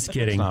 I'm just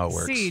kidding. That's how it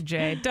works.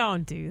 CJ,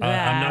 don't do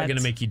that. I'm not going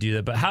to make you do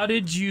that. But how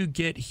did you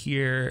get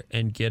here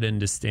and get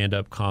into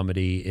stand-up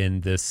comedy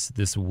in this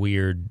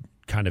weird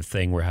kind of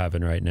thing we're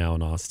having right now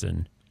in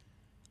Austin?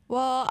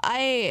 Well,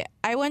 I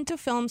went to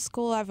film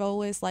school. I've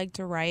always liked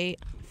to write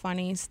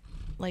funny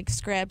like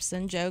scripts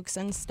and jokes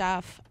and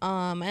stuff.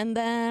 And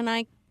then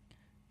I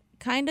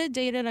kind of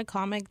dated a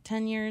comic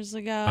 10 years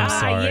ago. I'm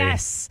sorry.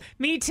 Yes,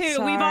 me too.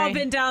 Sorry. We've all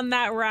been down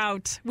that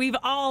route. We've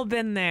all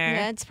been there.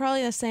 Yeah, it's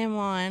probably the same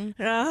one.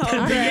 Oh,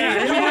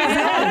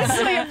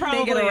 honestly, it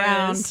probably get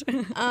around. is.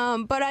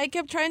 But I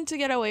kept trying to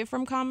get away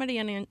from comedy,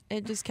 and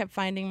it just kept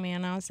finding me,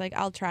 and I was like,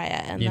 I'll try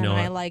it, and You then know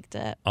I what? liked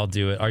it. I'll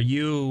do it. Are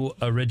you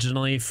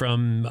originally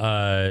from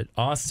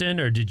Austin,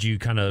 or did you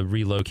kind of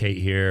relocate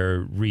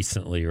here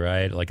recently,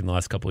 right? Like in the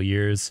last couple of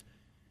years?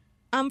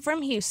 I'm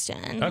from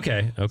Houston.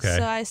 Okay.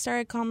 So I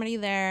started comedy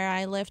there.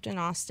 I lived in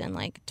Austin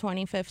like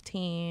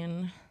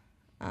 2015.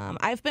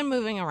 I've been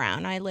moving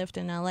around. I lived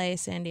in LA,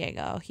 San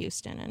Diego,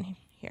 Houston, and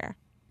here.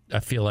 I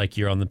feel like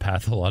you're on the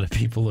path a lot of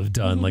people have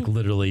done, like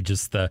literally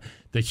just the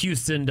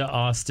Houston to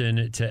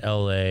Austin to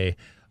LA.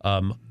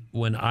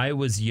 When I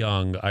was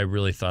young, I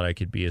really thought I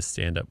could be a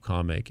stand-up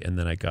comic, and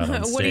then I got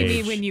on stage. What do you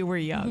mean when you were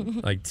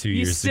young? Like 2 You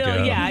years still,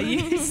 ago. yeah,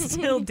 you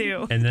still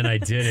do. And then I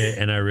did it,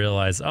 and I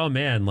realized, oh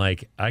man,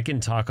 like I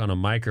can talk on a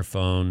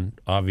microphone,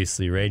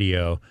 obviously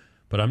radio,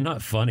 but I'm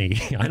not funny.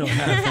 I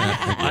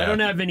don't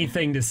have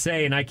anything to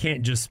say, and I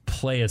can't just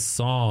play a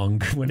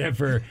song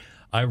whenever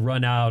I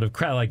run out of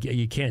crowd. Like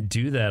you can't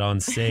do that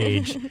on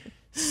stage.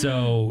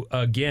 So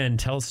again,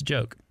 tell us a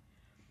joke.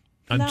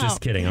 I'm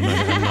just kidding. I'm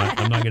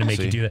not going to make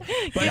you do that.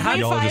 But Give how me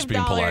y'all just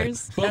being polite.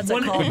 $5. But That's a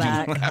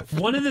callback.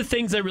 one of the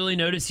things I really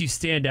noticed you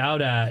stand out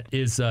at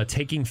is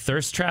taking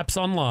thirst traps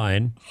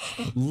online.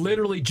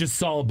 Literally just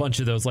saw a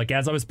bunch of those. Like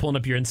as I was pulling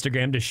up your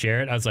Instagram to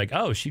share it, I was like,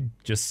 oh, she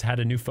just had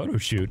a new photo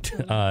shoot.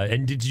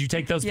 And did you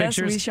take those Yes,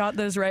 pictures? we shot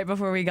those right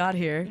before we got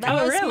here. That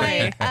Oh, was really?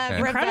 my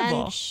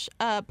Incredible. revenge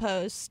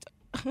post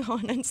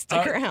on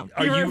Instagram.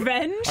 Are Your you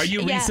revenge? Are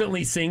you Yeah.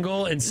 recently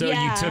single? And so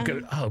Yeah. you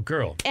took a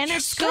girl. And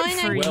it's Good going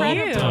for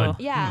incredible. you. done.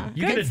 Yeah.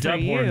 You Good get a for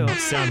dub horn you.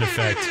 sound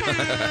effect.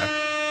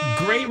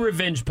 Great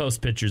revenge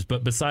post pictures,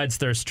 but besides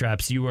thirst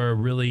traps, you are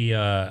really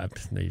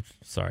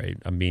sorry,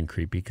 I'm being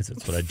creepy because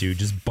that's what I do.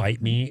 Just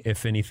bite me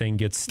if anything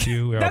gets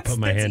to, or I'll put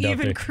my hand out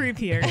even there.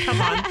 creepier.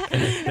 Come on.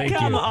 Thank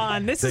Come you.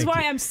 on. This is Thank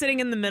why you. I'm sitting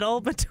in the middle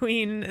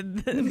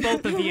between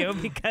both of you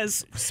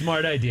because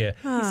Smart idea.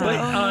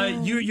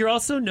 But you're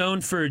also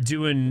known for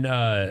doing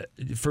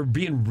for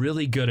being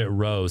really good at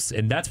roasts,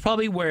 and that's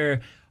probably where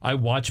I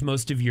watch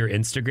most of your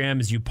Instagram.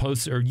 Is you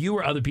post, or you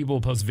or other people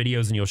will post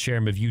videos and you'll share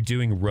them of you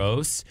doing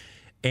roasts.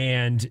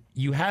 And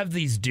you have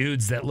these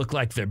dudes that look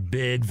like they're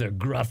big, they're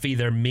gruffy,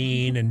 they're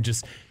mean, and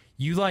just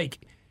you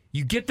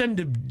get them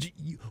to,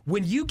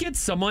 when you get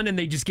someone and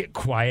they just get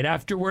quiet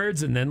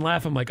afterwards and then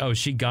laugh, I'm like, oh,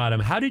 she got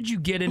him. How did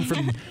you get in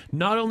from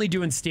not only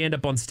doing stand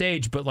up on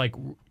stage, but like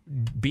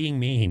being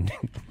mean?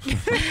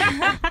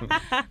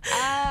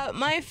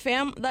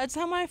 That's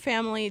how my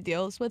family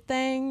deals with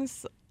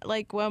things.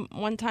 Like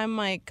one time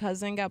my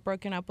cousin got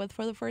broken up with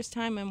for the first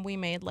time, and we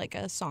made like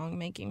a song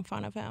making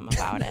fun of him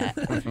about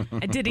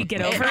it. did he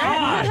get over it?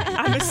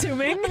 I'm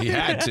assuming. You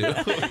had to.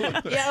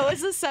 Yeah, it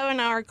was a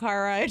 7-hour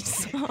car ride.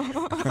 So. Dude,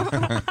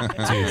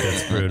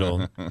 that's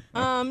brutal.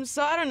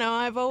 So I don't know.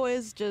 I've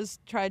always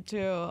just tried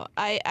to.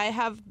 I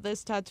have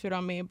this tattooed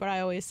on me, but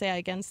I always say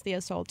against the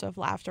assault of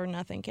laughter,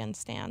 nothing can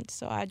stand.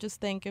 So I just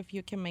think if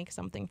you can make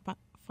something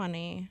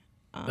funny,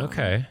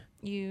 Okay.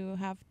 you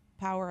have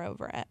power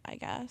over it, I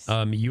guess.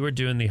 You were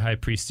doing the High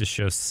Priestess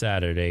show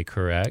Saturday,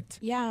 correct?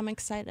 Yeah, I'm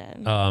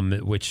excited.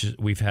 Which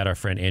we've had our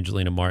friend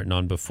Angelina Martin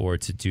on before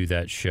to do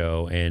that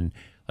show. And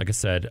like I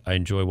said, I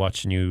enjoy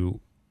watching you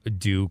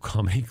do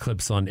comedy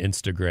clips on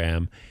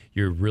Instagram.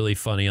 You're really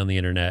funny on the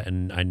internet,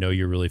 and I know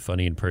you're really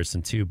funny in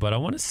person too. But I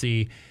want to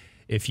see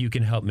if you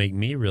can help make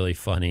me really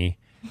funny.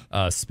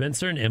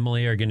 Spencer and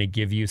Emily are going to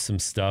give you some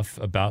stuff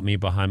about me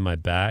behind my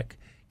back.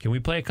 Can we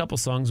play a couple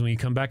songs when you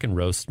come back and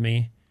roast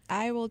me?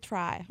 I will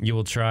try. You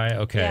will try?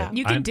 Okay. Yeah.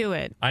 You can do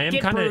it. I am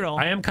Get brutal.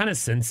 I am kind of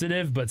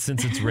sensitive, but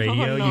since it's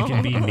radio, you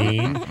can be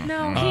mean.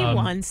 No, he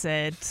wants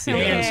it.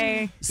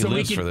 Okay. He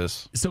lives for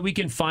this. So we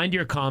can find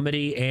your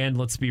comedy and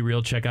let's be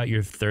real, check out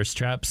your thirst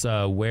traps.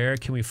 Where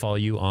can we follow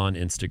you on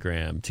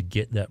Instagram to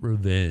get that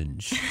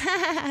revenge?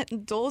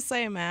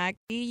 Dulce Mac,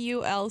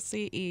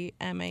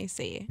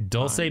 DULCEMAC.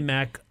 Dulce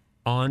Mac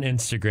on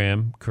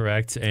Instagram,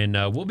 correct? And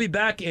we'll be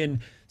back. And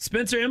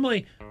Spencer,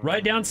 Emily,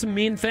 write down some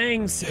mean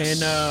things,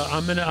 and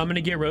I'm gonna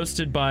get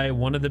roasted by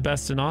one of the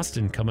best in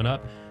Austin coming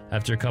up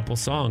after a couple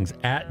songs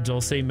at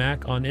Dulce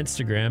Mac on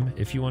Instagram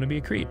if you want to be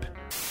a creep.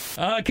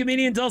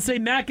 Comedian Dulce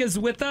Mac is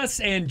with us,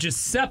 and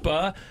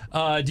Giuseppa,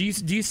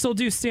 do you still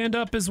do stand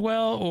up as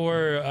well,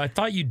 or I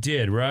thought you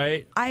did,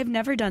 right? I've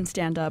never done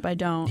stand up. I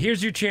don't.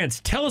 Here's your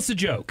chance. Tell us a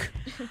joke.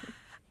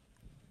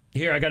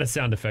 Here, I got a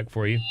sound effect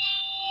for you.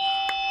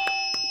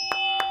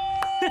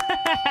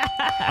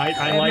 I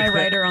have like my that.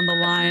 writer on the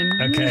line.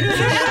 Okay.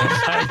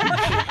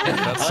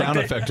 That sound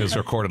effect is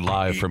recorded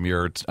live from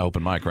your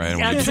open mic, right?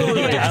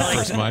 Absolutely.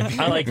 First mic.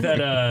 I like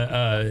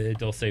that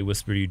Dulce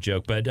whispered you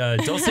joke. But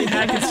Dulce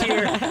Mac is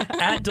here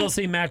at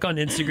Dulce Mac on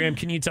Instagram.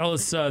 Can you tell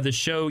us the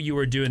show you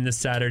are doing this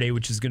Saturday,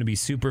 which is going to be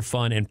super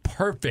fun and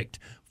perfect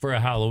for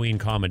a Halloween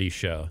comedy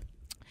show?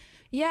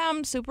 Yeah,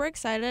 I'm super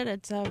excited.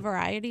 It's a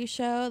variety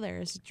show.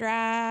 There's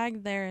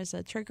drag, there's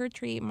a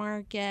trick-or-treat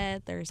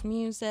market, there's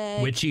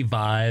music. Witchy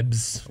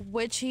vibes.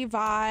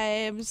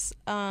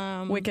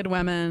 Wicked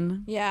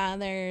women. Yeah,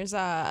 there's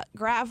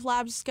Graph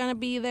Lab's gonna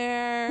be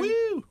there.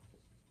 Woo!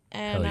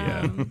 And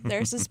Hell yeah.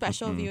 there's a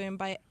special viewing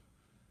by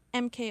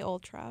MK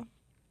Ultra.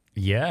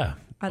 Yeah.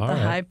 At All the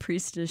right. High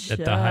Priestess show.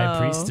 At the High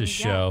Priestess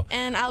show.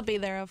 And I'll be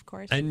there, of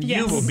course. And Yes,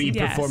 you will be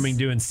yes. performing,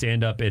 doing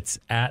stand-up. It's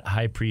at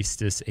High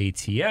Priestess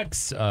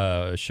ATX,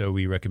 a show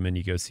we recommend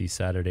you go see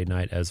Saturday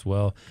night as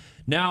well.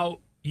 Now,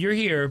 you're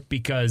here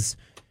because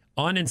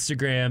on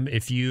Instagram,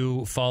 if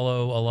you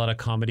follow a lot of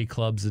comedy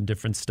clubs and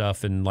different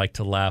stuff and like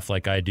to laugh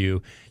like I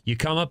do, you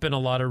come up in a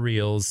lot of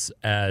reels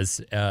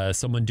as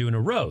someone doing a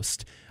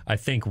roast. I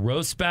think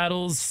Roast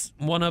Battle's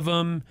one of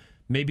them.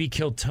 Maybe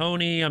Kill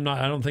Tony. I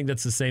don't think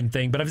that's the same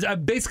thing. But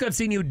I've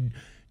seen you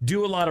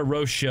do a lot of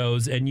roast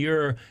shows, and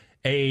you're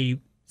a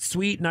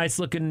sweet,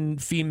 nice-looking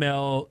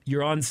female.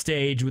 You're on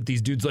stage with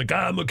these dudes like,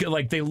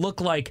 they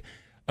look like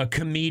a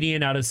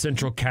comedian out of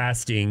Central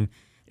Casting,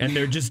 and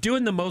they're just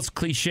doing the most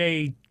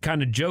cliche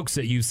kind of jokes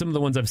at you, some of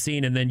the ones I've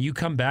seen, and then you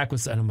come back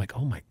with, and I'm like,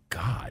 oh my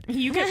God.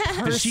 You get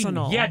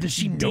personal. Does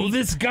she know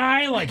this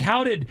guy? Like,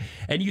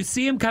 and you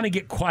see him kind of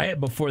get quiet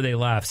before they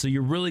laugh, so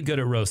you're really good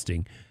at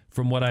roasting.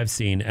 From what I've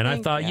seen. And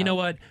I thought, you know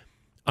what?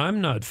 I'm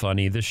not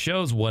funny. The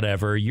show's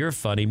whatever. You're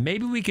funny.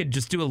 Maybe we could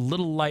just do a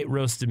little light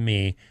roast of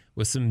me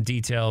with some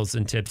details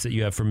and tips that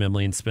you have from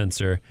Emily and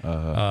Spencer.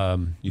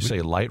 You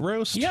say light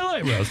roast? Yeah,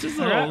 light roast. Just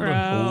a little,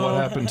 Well, what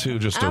happened to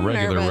just a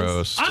regular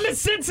nervous. roast? I'm a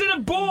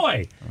sensitive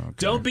boy. Okay.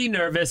 Don't be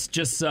nervous.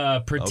 Just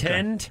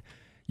pretend. Okay.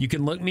 You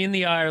can look me in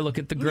the eye or look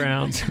at the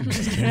ground.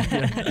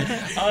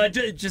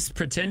 Just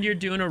pretend you're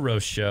doing a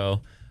roast show.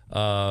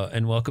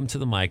 And welcome to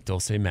the mic,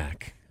 Dulce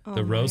Mac.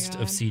 The roast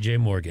of CJ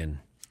Morgan.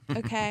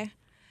 Okay.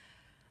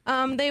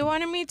 They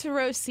wanted me to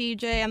roast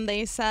CJ, and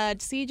they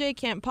said CJ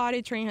can't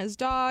potty train his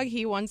dog.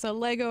 He wants a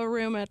Lego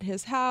room at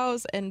his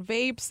house and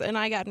vapes, and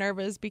I got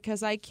nervous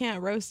because I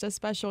can't roast a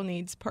special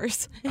needs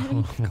person.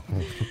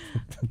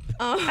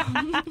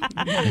 I'm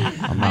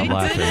not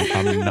laughing.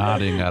 I'm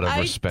nodding out of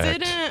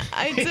respect.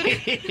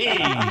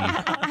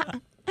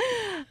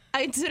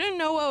 I didn't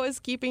know what was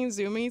keeping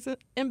Zoomies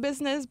in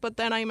business, but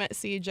then I met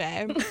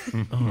CJ.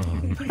 Oh,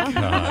 my God.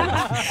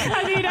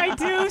 I mean, I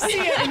do see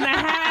it in the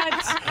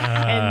hat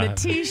and the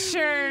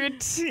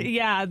T-shirt.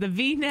 Yeah, the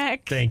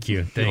V-neck. Thank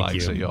you. He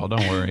likes it, y'all.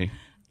 Don't worry.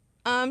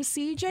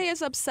 CJ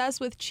is obsessed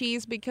with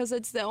cheese because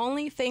it's the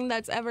only thing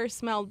that's ever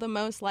smelled the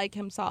most like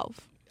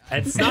himself.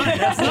 That's not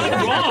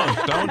wrong.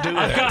 Don't do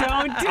that.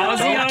 Don't do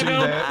Don't do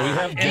it. that. We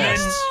have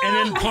guests. And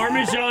then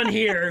Parmesan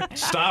here.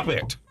 Stop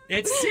it.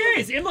 It's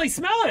serious. Emily,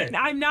 smell it.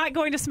 I'm not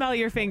going to smell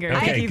your finger.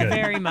 Okay, Thank you good.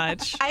 very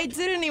much. I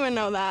didn't even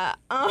know that.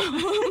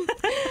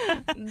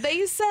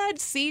 They said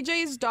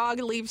CJ's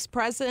dog leaves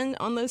presents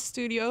on the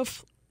studio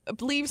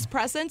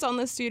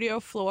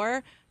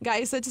floor.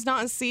 Guys, it's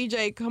not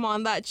CJ. Come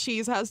on, that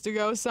cheese has to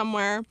go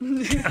somewhere.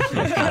 Don't do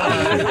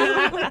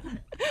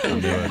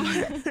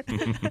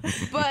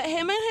it. But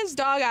him and his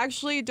dog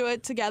actually do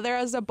it together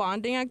as a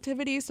bonding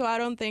activity, so I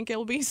don't think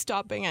it'll be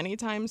stopping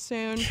anytime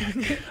soon.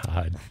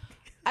 God.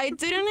 I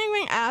didn't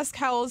even ask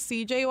how old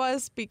CJ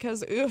was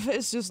because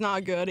it's just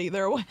not good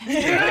either way.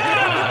 That's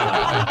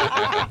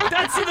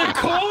to the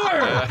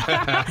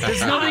core.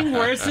 There's nothing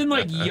worse than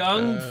like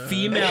young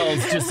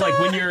females, just like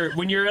when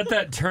you're at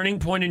that turning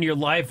point in your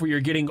life where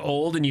you're getting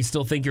old and you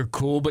still think you're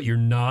cool, but you're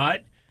not.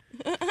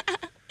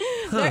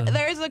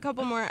 There's a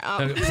couple more.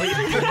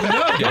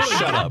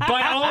 Shut up.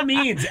 By all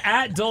means,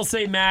 at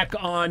Dulce Mac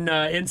on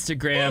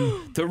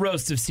Instagram, the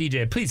roast of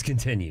CJ. Please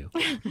continue.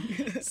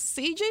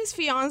 CJ's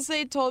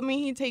fiance told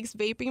me he takes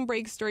vaping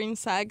breaks during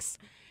sex.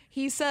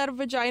 He said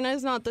vagina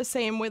is not the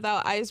same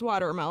without iced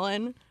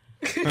watermelon.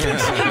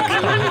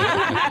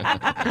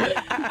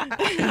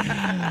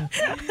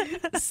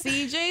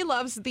 CJ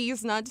loves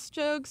these nuts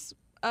jokes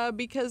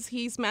because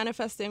he's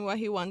manifesting what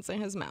he wants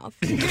in his mouth.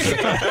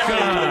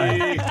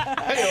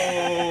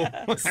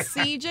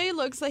 CJ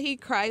looks like he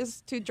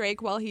cries to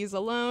Drake while he's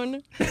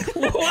alone.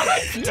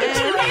 What?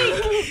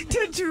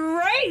 To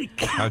Drake?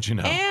 How'd you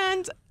know?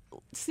 And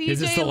CJ Is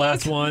this the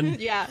last one?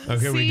 Yeah.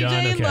 Okay, CJ we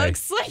done? Okay.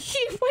 looks like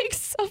he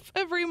wakes up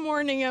every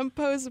morning and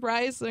posts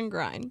Rise and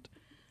Grind.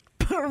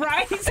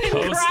 Rise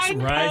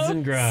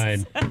and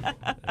grind.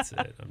 That's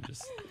it. I'm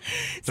just.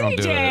 Don't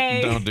do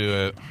it. Don't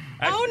do it.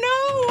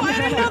 Oh no! I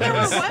didn't know there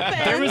were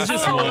weapons. There was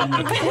just one.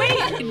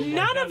 Wait,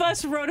 none of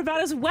us wrote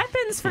about his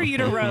weapens for you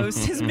to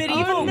roast. His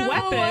medieval Oh no!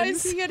 weapons. Why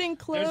is he getting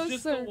closer? There's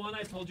just the one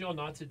I told y'all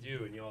not to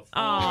do, and y'all.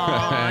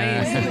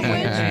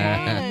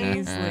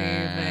 He's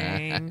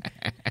leaving.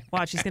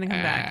 Watch, he's gonna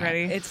come back.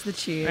 Ready? It's the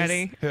cheese.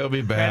 Ready? He'll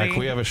be back. Ready?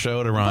 We have a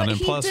show to run, But and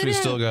he plus we didn't-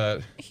 still got.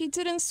 He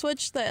didn't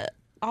switch the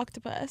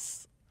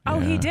octopus. Oh,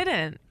 Yeah. he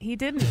didn't. He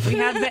didn't. We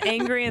have the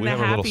angry and We the have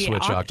a little happy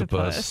switch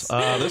octopus.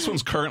 This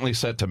one's currently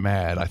set to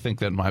mad. I think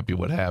that might be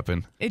what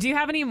happened. Do you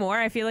have any more?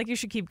 I feel like you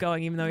should keep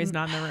going, even though he's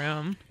not in the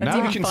room.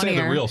 Now we can say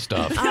the real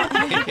stuff.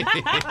 Guys,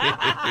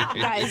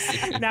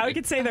 Now we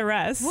can say the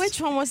rest. which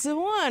one was the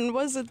one?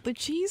 Was it the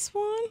cheese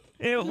one?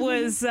 It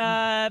was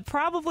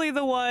probably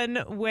the one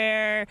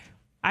where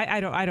I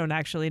don't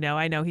actually know.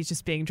 I know he's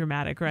just being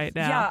dramatic right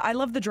now. Yeah, I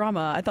love the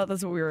drama. I thought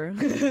that's what we were.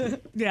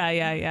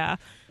 Yeah.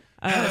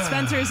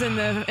 Spencer's in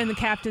the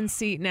captain's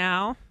seat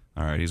now.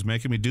 All right, he's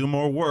making me do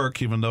more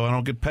work, even though I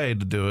don't get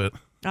paid to do it.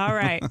 All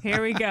right,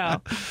 here we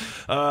go.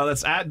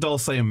 That's at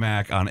Dulce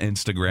Mac on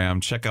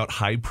Instagram. Check out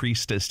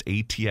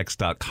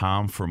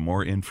highpriestessatx.com for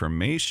more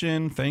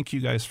information. Thank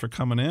you guys for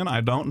coming in.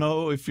 I don't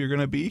know if you're going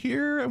to be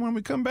here when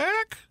we come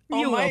back.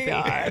 You will be.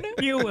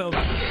 You will be.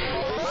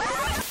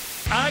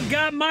 I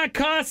got my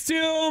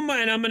costume,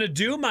 and I'm going to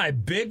do my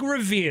big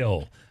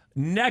reveal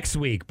next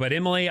week. But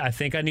Emily, I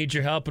think I need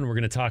your help, and we're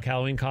going to talk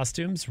Halloween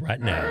costumes right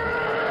now.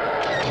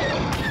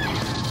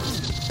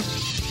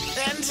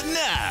 And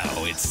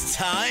now it's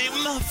time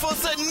for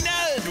the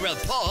Nerd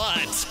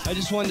Report. I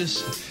just wanted to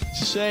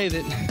say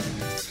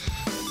that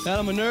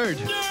I'm a nerd.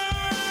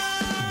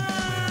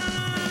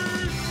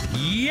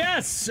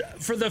 Yes,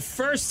 for the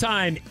first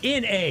time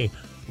in a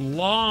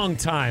long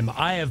time,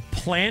 I have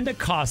planned a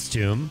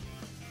costume.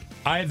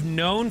 I've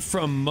known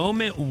from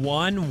moment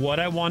one what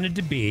I wanted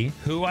to be,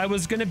 who I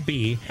was going to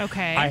be.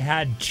 Okay. I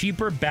had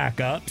cheaper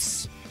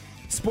backups.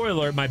 Spoiler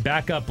alert, my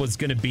backup was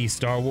going to be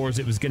Star Wars.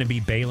 It was going to be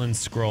Balin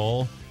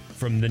Scroll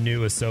from the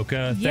new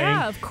Ahsoka thing.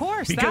 Yeah, of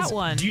course, Because that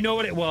one. Do you know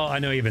what it? Well, I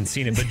know you haven't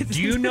seen it, but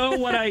do you know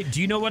what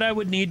I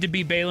would need to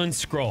be Balin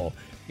Scroll?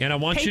 And I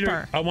want you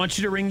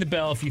to ring the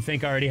bell if you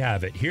think I already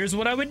have it. Here's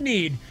what I would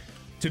need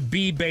to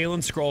be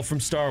Balin Scroll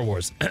from Star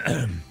Wars: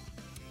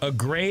 a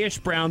grayish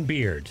brown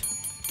beard.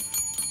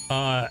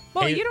 Well,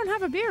 you don't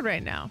have a beard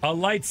right now. A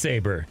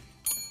lightsaber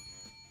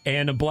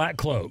and a black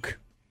cloak.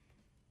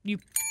 You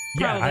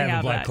Yeah, probably I have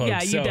a black that. cloak.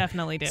 Yeah, you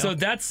definitely do. So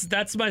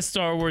that's my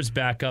Star Wars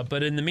backup.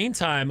 But in the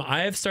meantime,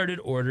 I have started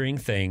ordering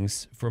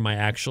things for my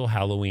actual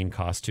Halloween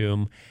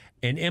costume.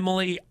 And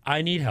Emily,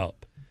 I need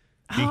help.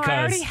 I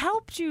already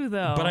helped you,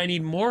 though. But I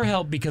need more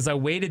help because I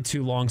waited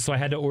too long, so I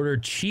had to order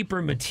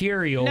cheaper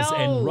materials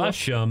and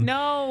rush them.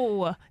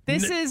 No,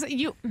 this is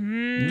you.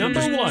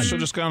 Number one. Should have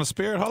just gone to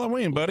Spirit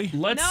Halloween, buddy.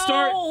 Let's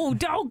start. No,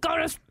 don't go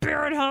to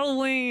Spirit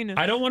Halloween.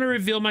 I don't want to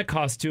reveal my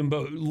costume,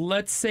 but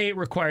let's say it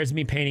requires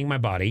me painting my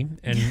body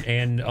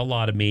and a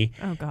lot of me.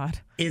 Oh, God.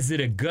 Is it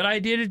a good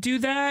idea to do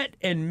that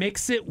and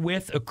mix it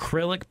with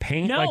acrylic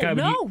paint? No,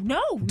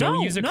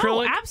 Don't use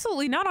acrylic? No,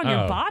 absolutely not on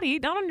your body,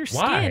 not on your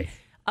skin. Why?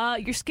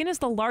 Your skin is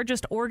the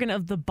largest organ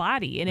of the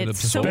body, and it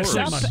absorbs.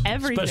 soaks up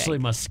everything. Especially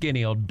my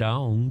skinny old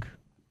dong.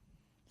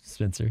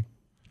 Spencer,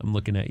 I'm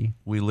looking at you.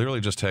 We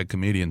literally just had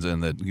comedians in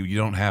that you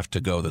don't have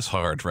to go this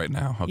hard right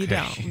now. Okay. You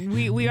don't.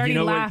 We already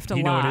laughed a lot.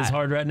 You know what is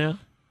hard right now?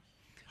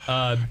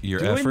 Your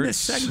doing efforts. this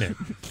segment.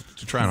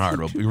 You're trying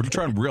hard. We were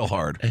trying real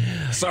hard.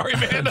 Sorry,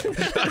 man.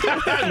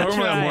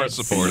 Normally I'm more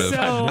supportive. So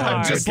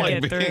hard just to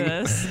like get through being.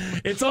 this.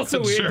 It's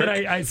also weird Jerk. that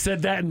I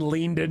said that and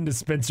leaned into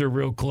Spencer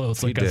real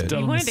close. Like I was did.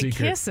 telling You wanted the to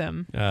secret. kiss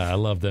him. I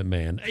love that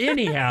man.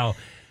 Anyhow.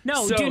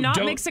 No, so do not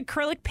don't- mix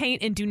acrylic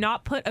paint and do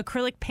not put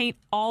acrylic paint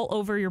all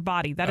over your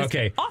body. That is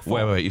Okay. awful.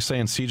 Wait. You're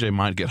saying CJ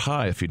might get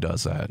high if he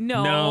does that?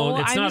 No,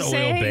 it's I'm not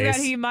saying oil-based.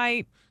 that he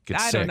might, Get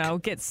I sick. don't know,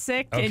 get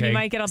sick and you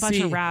might get a bunch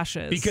See, of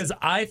rashes. Because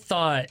I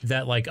thought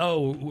that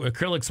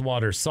acrylic's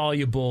water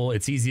soluble,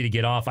 it's easy to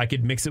get off. I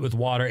could mix it with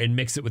water and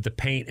mix it with the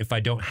paint if I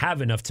don't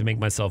have enough to make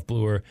myself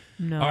bluer.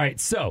 No. All right,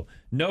 so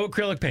no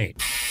acrylic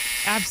paint.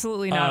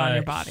 Absolutely not on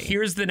your body.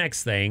 Here's the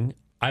next thing.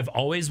 I've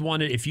always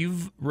wanted, if you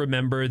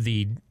remember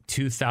the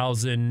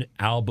 2000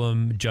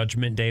 album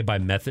Judgment Day by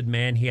Method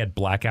Man, he had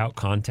blackout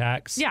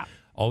contacts. Yeah.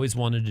 Always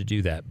wanted to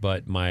do that,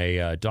 but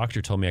my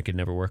doctor told me I could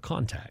never wear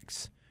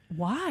contacts.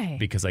 Why?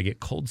 Because I get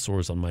cold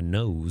sores on my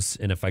nose,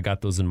 and if I got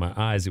those in my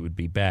eyes, it would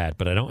be bad.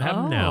 But I don't have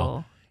them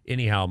now.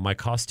 Anyhow, my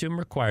costume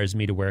requires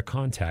me to wear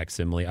contacts,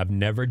 Emily. I've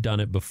never done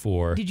it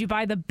before. Did you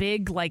buy the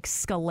big, like,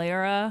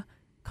 Scalera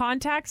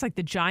contacts, like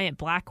the giant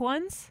black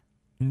ones?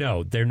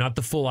 No, they're not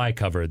the full eye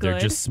cover. They're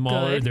just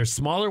smaller. They're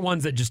smaller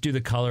ones that just do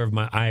the color of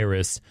my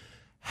iris.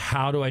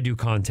 How do I do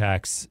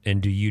contacts,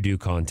 and do you do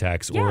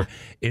contacts? Yeah. Or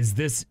is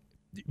this,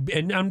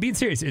 and I'm being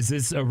serious, is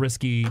this a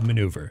risky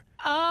maneuver?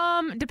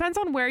 Depends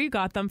on where you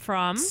got them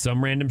from.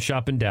 Some random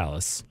shop in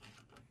Dallas.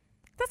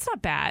 That's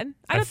not bad.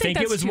 I I don't think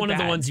that's it was too one of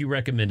the bad. ones you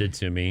recommended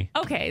to me.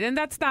 Okay, then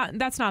that's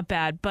not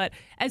bad. But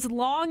as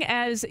long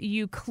as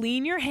you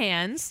clean your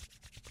hands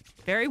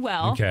very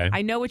well. Okay.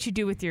 I know what you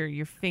do with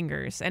your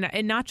fingers, and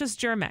not just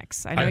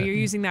Germ-X. I know you're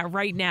using that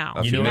right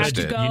now. You know what I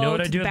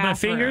do with my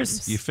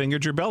fingers? You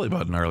fingered your belly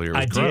button earlier. It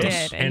was I gross.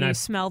 did, and you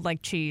smelled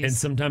like cheese. And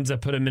sometimes I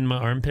put them in my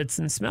armpits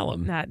and smell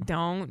them.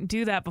 Don't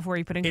do that before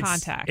you put in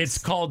contacts. It's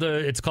called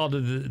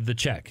the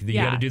check. You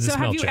got to do the so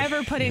smell check. have you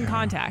ever put in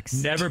contacts?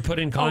 Never put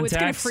in Oh, contacts. it's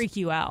gonna freak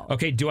you out.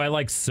 Okay, do I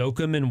like soak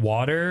them in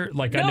water?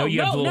 Like I know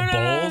you have little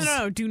bowls.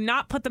 No, do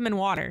not put them in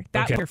water.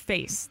 That Okay. your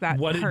face. That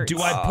What hurts.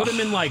 do I put them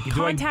in? Like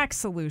contact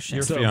solution?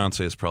 Your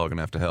fiance is probably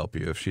gonna have to help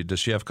you. Does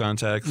she have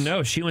contacts?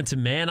 No, she went to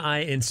Man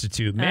Eye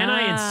Institute. Man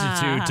Eye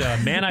Institute.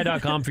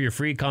 maneye.com for your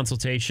free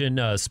consultation.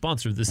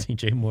 Sponsor of the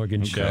CJ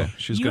Morgan Show.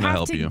 She's gonna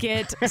help you. You have to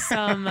get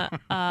some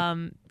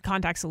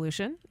contact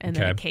solution and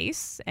then a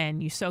case,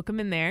 and you soak them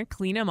in there,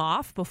 clean them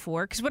off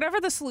before, because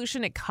whatever the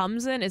solution it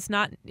comes in,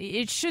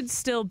 it should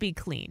still be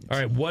cleaned. All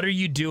right, what are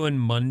you doing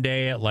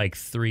Monday at like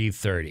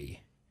 3:30?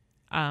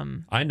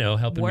 I know,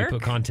 helping work? me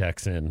put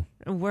contacts in.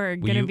 We're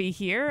going to be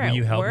here Will at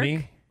you help work.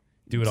 me?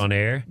 Do it on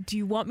air? Do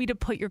you want me to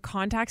put your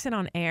contacts in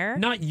on air?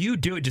 Not you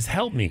do it, just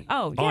help me.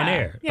 Oh, yeah. On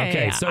air. Yeah,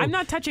 okay, yeah. so I'm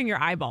not touching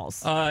your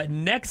eyeballs.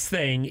 Next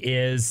thing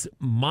is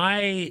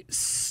my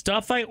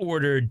stuff I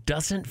ordered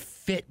doesn't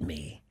fit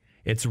me.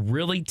 It's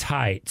really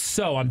tight.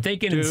 So I'm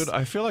thinking... Dude,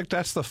 I feel like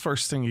that's the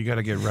first thing you got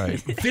to get right.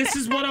 This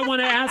is what I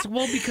want to ask.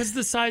 Well, because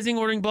the sizing,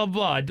 ordering, blah,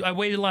 blah, blah. I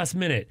waited last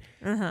minute.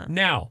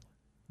 Now,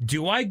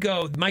 do I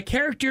go... My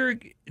character,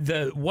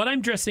 what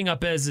I'm dressing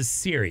up as is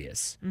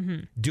serious.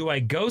 Do I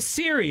go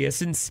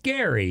serious and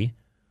scary?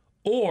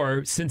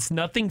 Or, since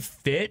nothing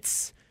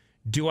fits,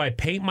 do I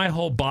paint my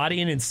whole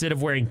body and instead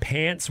of wearing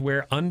pants,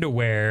 wear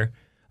underwear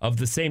of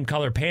the same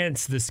color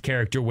pants this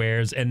character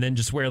wears and then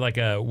just wear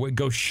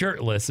go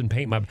shirtless and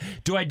paint my...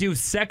 Do I do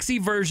sexy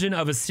version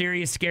of a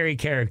serious, scary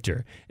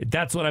character?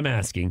 That's what I'm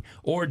asking.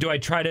 Or do I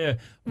try to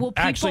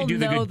actually do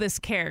the know good... this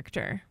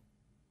character?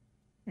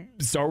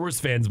 Star Wars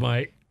fans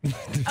might.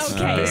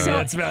 Okay, so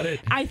that's about it.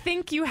 I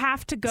think you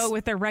have to go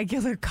with a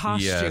regular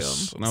costume.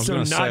 Yes. And I was So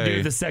gonna not say,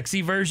 do the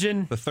sexy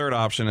version? The third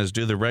option is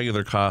do the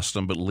regular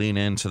costume, but lean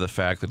into the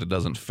fact that it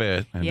doesn't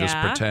fit and just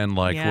Yeah. pretend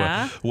like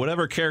Yeah.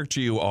 whatever character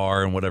you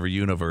are in whatever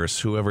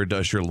universe, whoever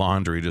does your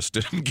laundry just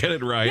didn't get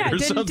it right Yeah, or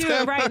didn't something. do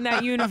it right in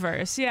that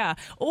universe. Yeah.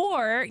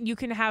 Or you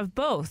can have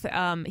both.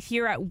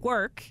 Here at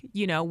work,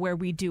 where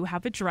we do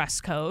have a dress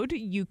code,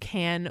 you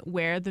can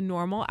wear the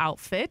normal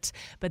outfit,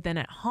 but then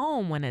at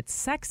home, when it's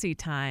sexy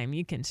time,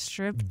 you can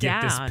strip Get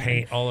down. this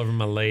paint all over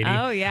my lady.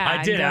 Oh, yeah,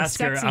 I did the ask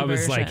her. sexy I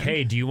was like, version.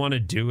 "Hey, do you want to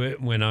do it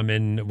when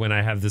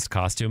I have this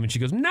costume?" And she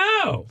goes,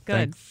 "No."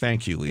 Good.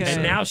 Thank you, Lisa.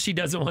 And now she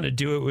doesn't want to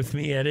do it with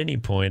me at any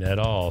point at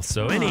all.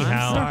 So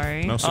anyhow, I'm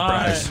sorry. No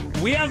surprise.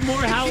 we have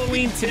more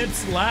Halloween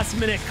tips, last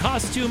minute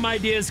costume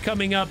ideas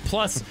coming up,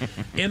 plus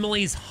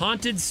Emily's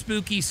haunted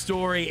spooky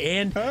story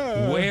and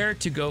where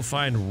to go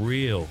find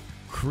real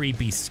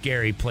creepy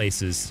scary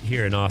places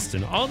here in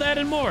Austin. All that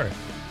and more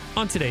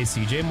on today's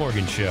CJ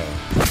Morgan Show.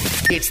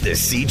 It's the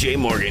CJ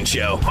Morgan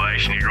Show.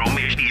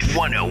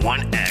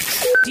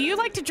 101X. Do you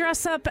like to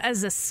dress up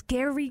as a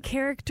scary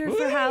character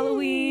for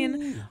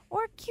Halloween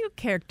or a cute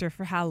character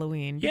for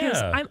Halloween? Because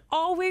Yeah. I'm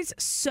always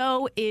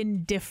so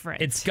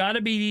indifferent. It's got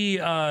to be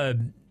a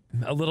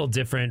little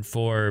different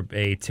for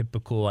a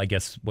typical, I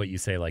guess, what you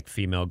say, like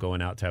female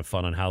going out to have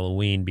fun on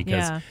Halloween,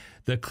 because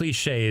the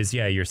cliche is,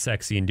 you're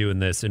sexy and doing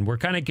this. And we're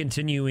kind of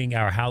continuing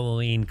our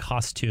Halloween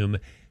costume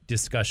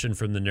discussion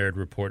from the Nerd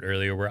Report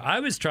earlier, where I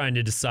was trying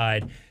to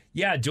decide,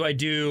 do I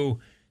do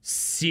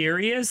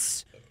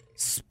serious,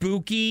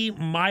 spooky,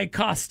 my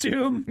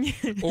costume,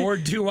 or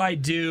do I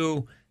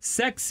do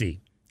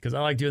sexy? Because I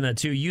like doing that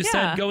too. You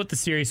said go with the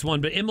serious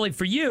one, but Emily,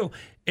 for you,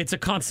 it's a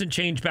constant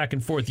change back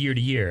and forth year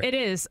to year. It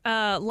is.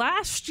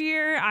 Last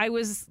year, I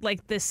was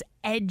like this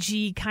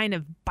edgy kind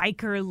of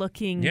biker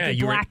looking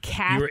black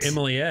cat. You were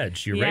Emily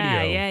Edge, your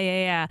radio.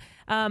 Yeah.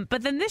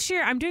 But then this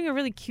year, I'm doing a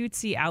really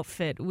cutesy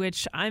outfit,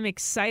 which I'm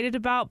excited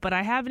about, but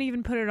I haven't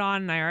even put it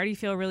on, and I already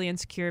feel really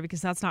insecure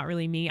because that's not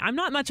really me. I'm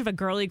not much of a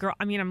girly girl.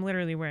 I mean, I'm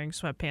literally wearing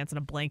sweatpants and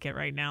a blanket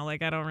right now.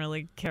 Like, I don't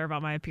really care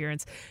about my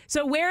appearance.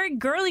 So wearing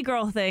girly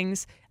girl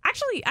things,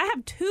 actually, I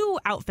have 2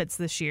 outfits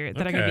this year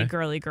that are going to be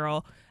girly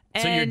girl.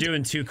 So you're And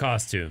doing 2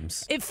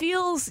 costumes. it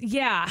feels,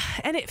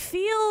 and it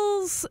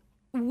feels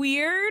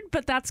weird,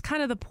 but that's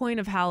kind of the point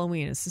of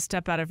Halloween, is to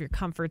step out of your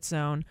comfort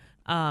zone.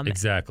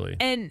 Exactly.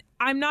 And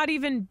I'm not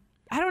even,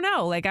 I don't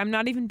know. Like, I'm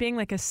not even being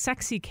like a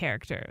sexy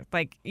character.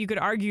 Like, you could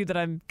argue that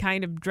I'm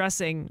kind of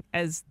dressing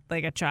as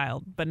like a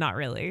child, but not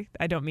really.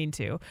 I don't mean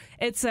to.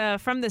 It's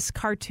from this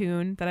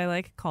cartoon that I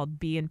like called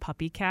Bee and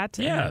Puppy Cat.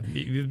 Yeah,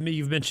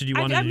 you've mentioned you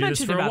wanted to do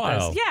this for a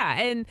while. This. Yeah,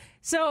 and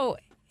so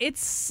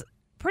it's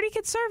pretty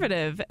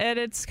conservative, and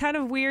it's kind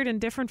of weird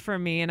and different for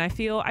me, and I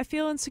feel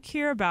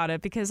insecure about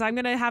it because I'm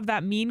gonna have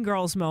that Mean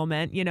Girls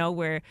moment, you know,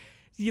 where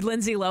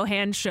Lindsay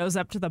Lohan shows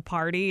up to the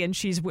party and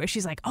she's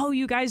like, oh,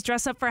 you guys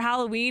dress up for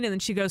Halloween, and then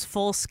she goes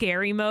full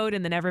scary mode,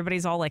 and then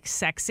everybody's all like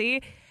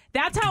sexy.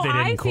 That's how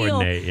I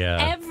feel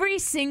every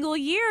single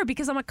year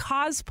because I'm a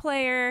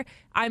cosplayer.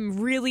 I'm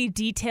really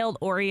detailed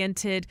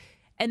oriented,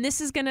 and this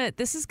is gonna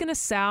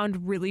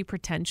sound really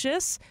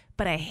pretentious,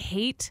 but I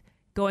hate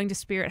going to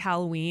Spirit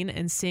Halloween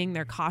and seeing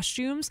their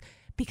costumes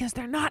because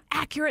they're not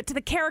accurate to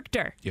the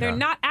character. Yeah. They're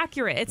not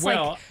accurate. It's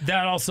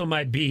that also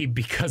might be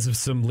because of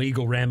some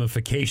legal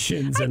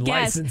ramifications and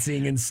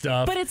licensing and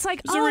stuff. But it's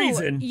like, there's a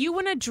reason. You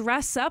want to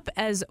dress up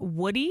as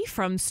Woody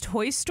from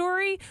Toy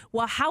Story?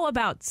 Well, how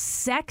about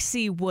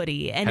sexy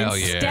Woody? And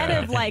instead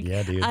of like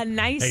a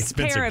nice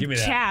pair of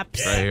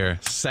chaps. Right here,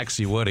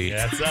 sexy Woody.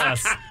 That's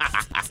us.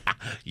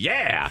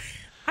 Yeah.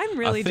 I'm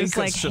really just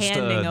like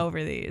handing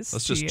over these.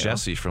 That's just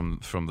Jessie from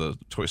the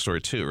Toy Story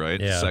 2, right?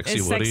 Yeah.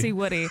 Sexy Woody. Sexy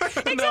Woody.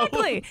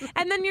 Exactly.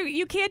 And then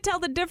you can't tell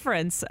the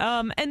difference.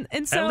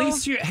 And so at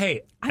least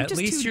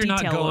you're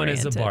not going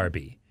as a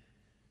Barbie.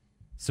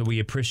 So we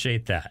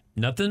appreciate that.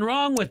 Nothing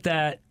wrong with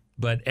that.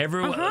 But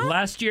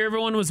last year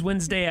everyone was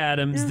Wednesday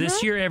Addams.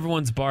 This year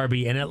everyone's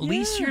Barbie, and at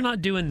least you're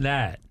not doing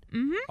that.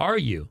 Are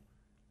you?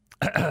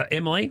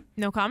 Emily?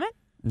 No comment?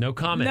 No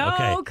comment.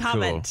 No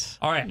comment.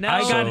 Cool. All right. No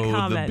I got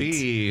comment. The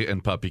Bee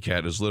and Puppy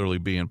Cat is literally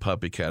Bee and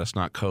Puppy Cat. It's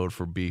not code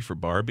for B for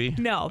Barbie.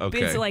 No,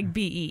 it's like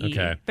BEE.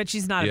 Okay. But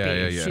she's not a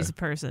bee. Yeah. She's a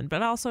person,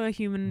 but also a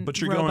human. But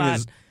you're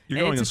robot.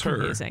 going as her.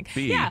 Confusing.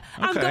 Bee. Yeah,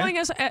 okay. I'm going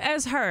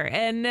as her,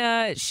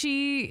 and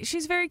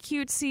she's very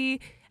cutesy.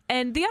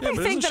 And the other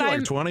thing that I'm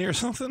like 20 or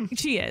something.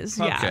 She is.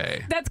 Yeah.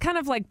 Okay. That's kind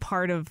of like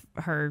part of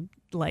her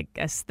like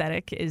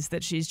aesthetic is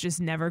that she's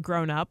just never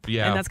grown up.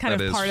 Yeah, and that's kind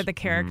of part of the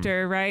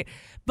character, right?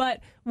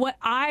 But what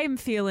I'm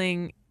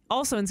feeling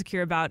also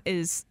insecure about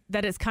is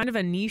that it's kind of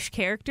a niche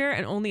character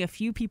and only a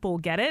few people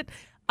get it.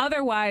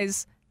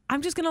 Otherwise,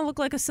 I'm just going to look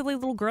like a silly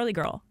little girly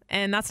girl,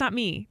 and that's not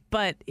me.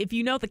 But if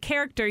you know the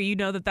character, you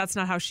know that that's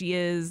not how she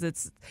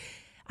is.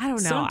 I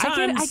don't know.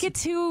 I get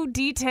too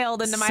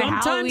detailed into my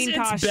Halloween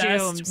costumes.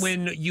 Sometimes it's best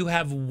when you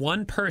have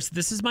one person.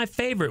 This is my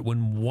favorite,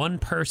 when one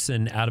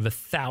person out of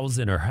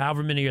 1,000 or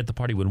however many are at the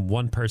party, when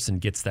one person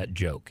gets that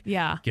joke.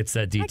 Yeah. Gets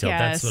that detail.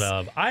 That's what I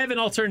love. I have an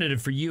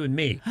alternative for you and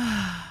me.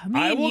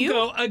 I will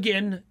go,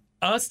 again,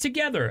 us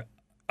together.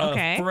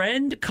 A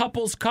friend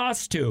couple's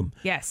costume.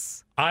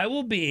 Yes. I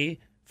will be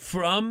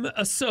from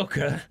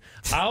Ahsoka.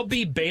 I'll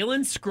be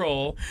Balin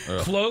Scroll,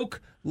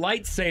 cloak,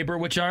 lightsaber,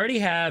 which I already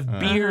have,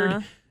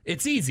 beard.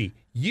 It's easy.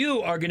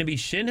 You are going to be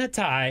Shin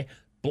Hatai,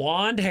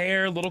 blonde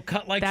hair, little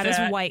cut like that.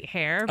 That is white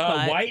hair.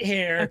 White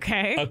hair,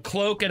 okay. A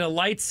cloak, and a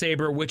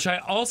lightsaber, which I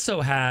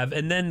also have.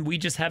 And then we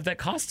just have that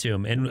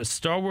costume. And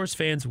Star Wars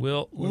fans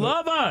will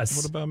love us.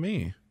 What about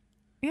me?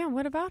 Yeah,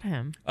 what about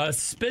him?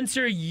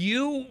 Spencer,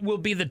 you will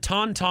be the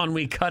tauntaun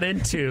we cut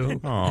into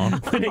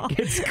when it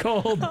gets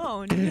cold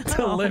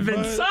to live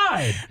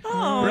inside.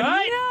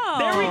 Right? No.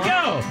 There we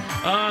go.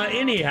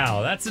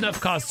 Anyhow, that's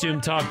enough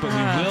costume talk, but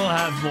we will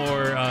have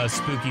more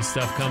spooky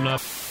stuff coming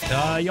up.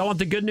 Y'all want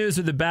the good news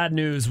or the bad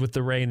news with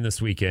the rain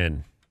this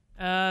weekend?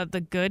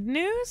 The good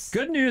news?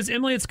 Good news,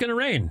 Emily, it's going to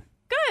rain.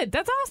 Good.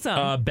 That's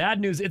awesome.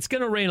 Bad news, it's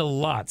going to rain a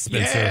lot,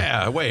 Spencer.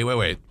 Yeah.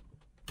 Wait.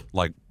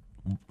 Like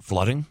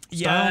flooding?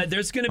 Yeah,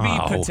 there's going to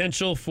be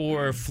potential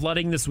for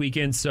flooding this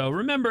weekend. So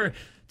remember,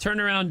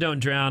 turn around, don't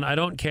drown. I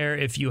don't care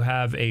if you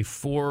have a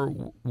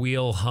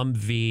 4-wheel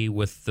Humvee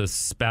with the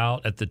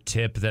spout at the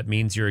tip. That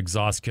means your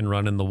exhaust can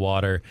run in the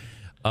water.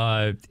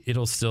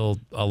 It'll still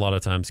a lot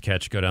of times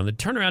go down.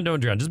 Turn around,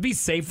 don't drown. Just be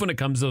safe when it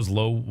comes to those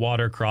low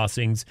water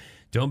crossings.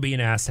 Don't be an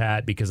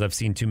asshat because I've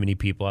seen too many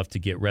people have to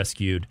get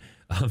rescued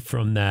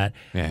from that.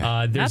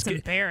 Yeah. That's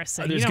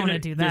embarrassing. You don't want to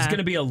do that. There's going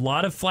to be a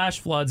lot of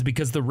flash floods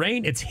because the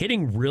rain, it's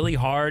hitting really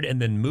hard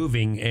and then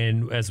moving.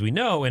 And as we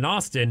know, in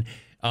Austin,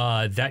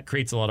 that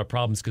creates a lot of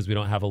problems because we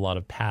don't have a lot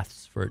of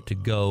paths for it to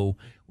go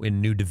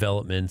in new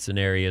developments and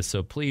areas.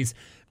 So please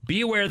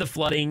be aware of the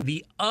flooding.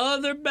 The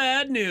other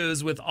bad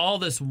news with all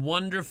this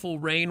wonderful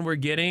rain we're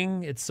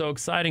getting, it's so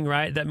exciting,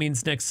 right? That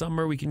means next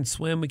summer we can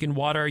swim, we can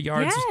water our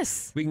yards.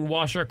 Yes. We can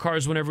wash our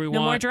cars whenever we want.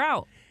 No more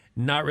drought.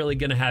 Not really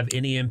going to have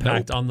any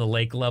impact on the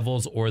lake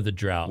levels or the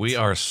drought. We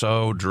are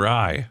so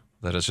dry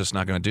that it's just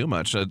not going to do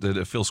much.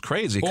 It feels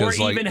crazy. Or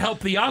even help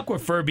the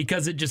aquifer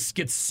because it just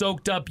gets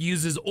soaked up,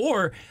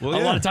 a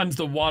lot of times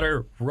the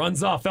water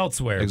runs off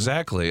elsewhere.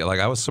 Exactly. Like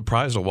I was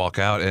surprised to walk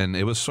out, and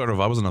it was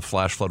I was in a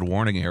flash flood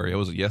warning area. It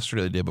was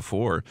yesterday, the day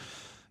before.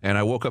 And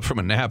I woke up from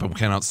a nap and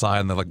came outside,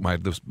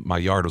 and my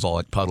yard was all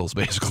like puddles,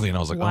 basically. And I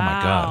was like, oh,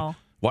 my God,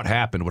 what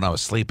happened when I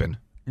was sleeping?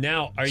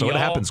 Now, so it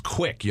happens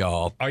quick,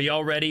 y'all. Are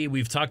y'all ready?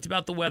 We've talked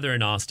about the weather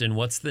in Austin.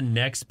 What's the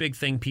next big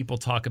thing people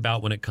talk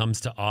about when it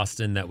comes to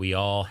Austin that we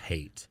all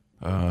hate?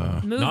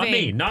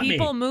 Moving. Not me.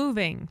 People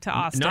moving to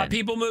Austin. Not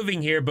people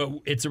moving here, but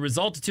it's a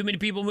result of too many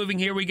people moving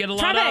here. We get a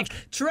lot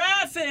of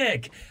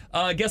traffic.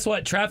 Guess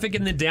what? Traffic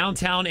in the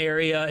downtown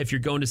area. If you're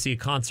going to see a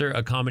concert,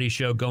 a comedy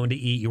show, going to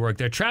eat, you work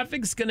there.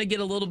 Traffic's going to get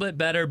a little bit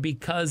better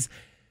because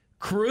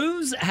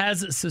Cruise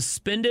has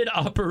suspended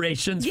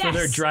operations for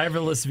their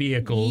driverless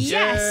vehicles.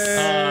 Yes.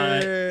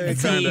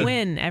 It's a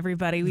win,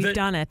 everybody. We've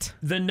done it.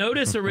 The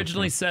notice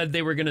originally said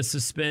they were going to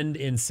suspend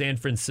in San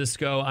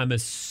Francisco. I'm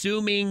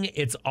assuming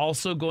it's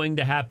also going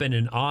to happen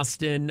in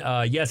Austin.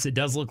 Yes, it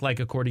does look like,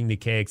 according to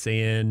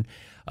KXAN,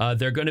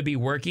 they're going to be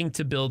working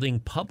to building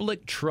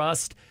public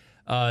trust.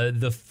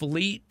 The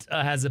fleet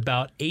has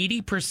about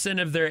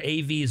 80% of their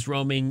AVs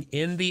roaming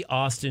in the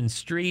Austin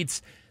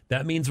streets.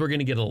 That means we're going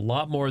to get a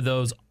lot more of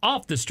those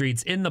off the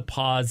streets in the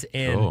pods.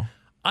 And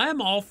I'm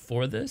all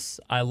for this.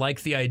 I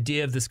like the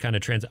idea of this kind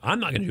of transit. I'm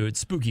not going to do it.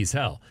 Spooky as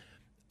hell.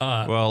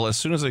 Well, as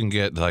soon as they can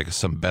get like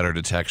some better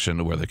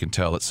detection where they can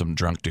tell that some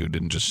drunk dude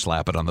didn't just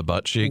slap it on the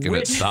butt cheek and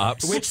it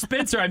stops. Which,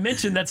 Spencer, I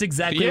mentioned that's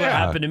exactly what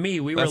happened to me.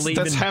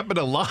 That's happened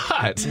a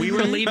lot. We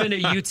were leaving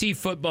a UT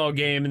football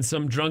game and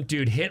some drunk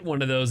dude hit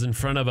one of those in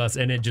front of us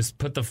and it just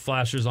put the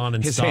flashers on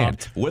and his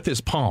stopped. Hand, with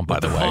his palm,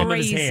 by the way. Palm of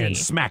his hand.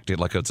 Smacked it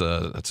like it's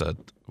a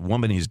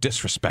woman he's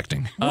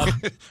disrespecting.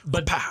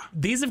 But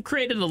these have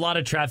created a lot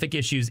of traffic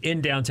issues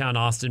in downtown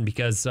Austin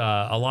because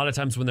a lot of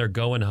times when they're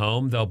going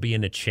home, they'll be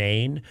in a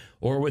chain,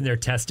 or when they're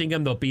testing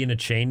them, they'll be in a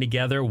chain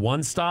together.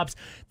 One stops,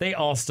 they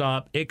all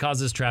stop. It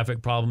causes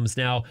traffic problems.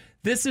 Now,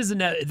 this is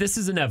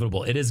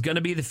inevitable. It is going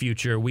to be the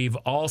future. We've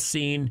all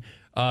seen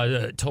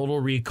Total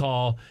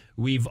Recall.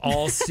 We've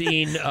all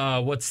seen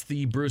what's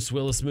the Bruce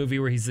Willis movie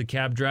where he's the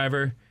cab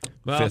driver?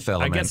 Well, Fifth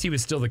Element. I guess he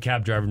was still the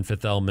cab driver in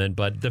Fifth Element,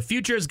 but the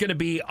future is going to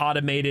be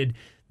automated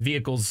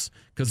vehicles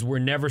because we're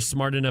never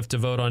smart enough to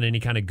vote on any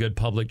kind of good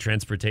public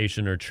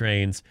transportation or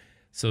trains.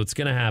 So it's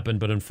going to happen,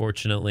 but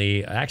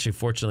fortunately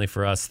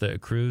for us, the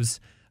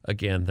Cruise,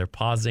 again, they're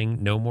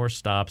pausing. No more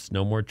stops,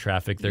 no more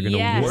traffic. They're going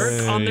to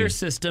work on their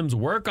systems,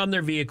 work on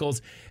their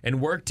vehicles,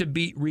 and work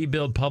to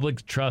rebuild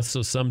public trust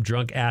so some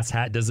drunk ass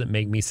hat doesn't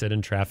make me sit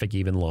in traffic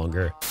even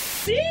longer.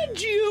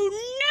 Did you know?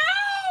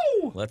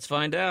 Let's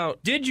find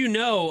out. Did you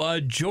know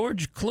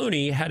George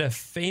Clooney had a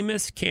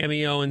famous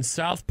cameo in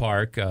South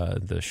Park?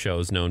 The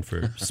show's known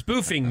for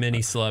spoofing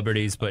many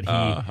celebrities, but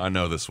I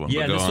know this one.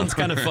 Yeah, this one's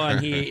kind of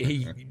fun.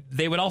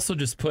 They would also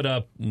just put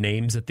up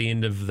names at the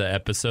end of the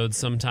episode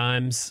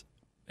sometimes.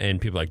 And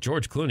people are like,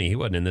 George Clooney, he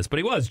wasn't in this, but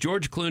he was.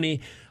 George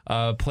Clooney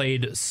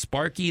played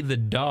Sparky the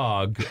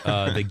dog,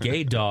 the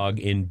gay dog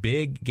in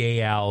Big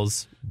Gay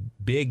Al's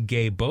Big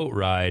Gay Boat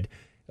Ride.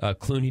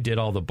 Clooney did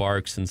all the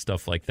barks and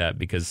stuff like that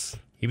because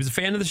he was a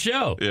fan of the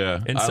show. Yeah.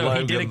 And so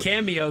he did a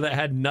cameo that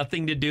had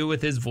nothing to do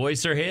with his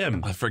voice or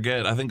him. I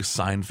forget. I think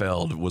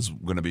Seinfeld was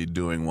going to be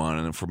doing one,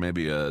 and for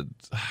maybe I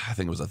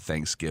think it was a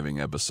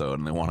Thanksgiving episode,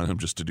 and they wanted him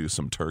just to do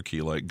some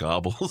turkey-like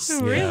gobbles.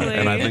 Really?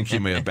 And I think he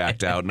may have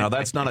backed out. Now,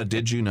 that's not a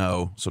did you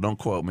know, so don't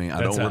quote me. I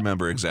don't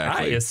remember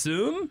exactly. I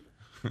assume.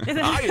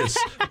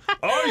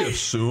 I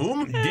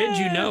assume. Did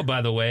you know,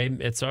 by the way,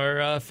 it's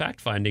our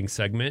fact-finding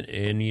segment,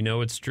 and you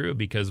know it's true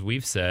because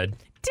we've said...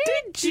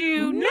 Did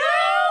you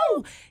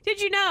know?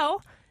 Did you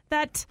know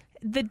that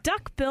the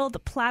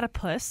duck-billed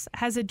platypus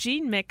has a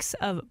gene mix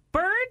of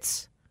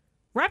birds,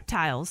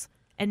 reptiles,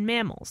 and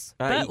mammals?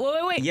 But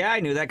wait. Yeah, I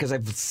knew that because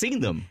I've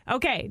seen them.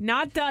 Okay,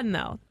 not done,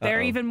 though.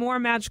 They're even more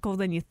magical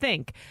than you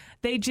think.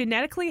 They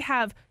genetically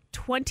have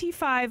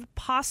 25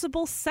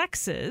 possible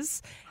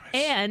sexes,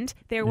 and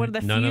they're one of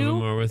the None few... of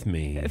them are with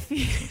me.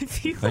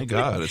 Thank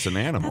God, it's an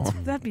animal.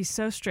 That'd be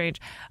so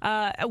strange.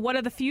 One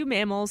of the few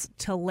mammals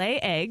to lay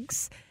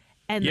eggs.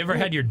 And you ever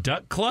had your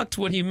duck clucked?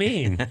 What do you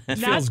mean? It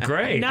feels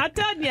great. Not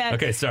done yet.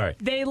 Okay, sorry.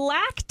 They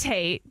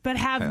lactate but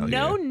have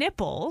no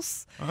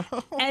nipples.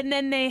 And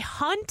then they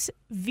hunt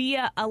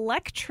via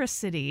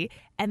electricity,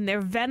 and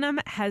their venom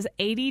has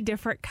 80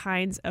 different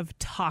kinds of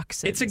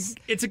toxins.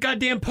 It's a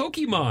goddamn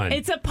Pokemon.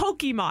 It's a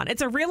Pokemon.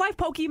 It's a real-life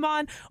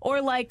Pokemon, or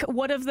like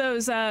one of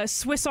those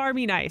Swiss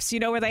Army knives,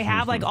 where they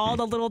have like all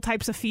the little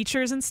types of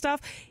features and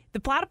stuff. The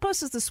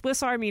platypus is the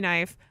Swiss Army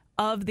knife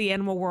of the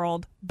animal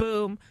world.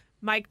 Boom.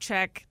 Mic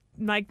check.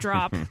 Mic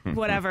drop,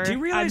 whatever. Do you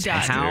realize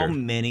how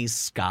many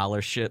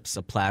scholarships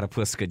a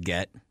platypus could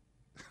get?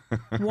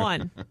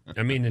 One.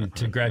 I mean,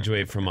 to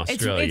graduate from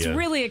Australia. It's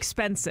really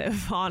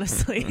expensive,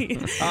 honestly. Did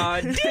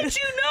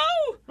you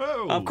know?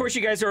 Oh. Of course,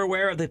 you guys are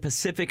aware of the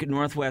Pacific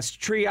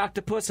Northwest tree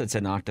octopus. It's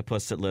an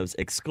octopus that lives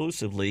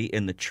exclusively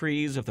in the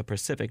trees of the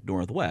Pacific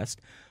Northwest.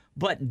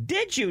 But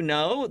did you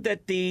know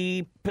that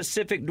the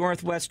Pacific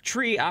Northwest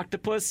tree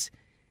octopus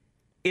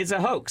is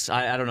a hoax?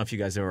 I don't know if you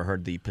guys ever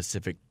heard the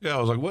Pacific. Yeah, I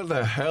was like, what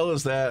the hell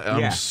is that?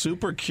 I'm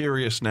super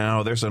curious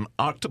now. There's an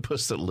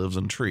octopus that lives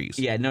in trees.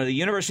 Yeah, no, the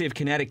University of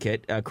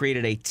Connecticut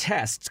created a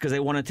test because they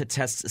wanted to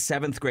test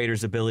 7th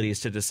graders' abilities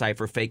to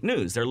decipher fake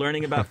news. They're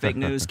learning about fake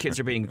news. Kids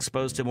are being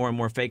exposed to more and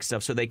more fake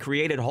stuff. So they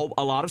created a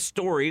lot of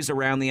stories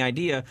around the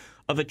idea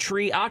of a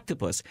tree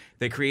octopus.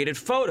 They created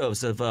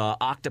photos of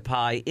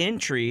octopi in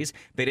trees,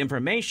 they had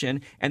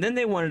information, and then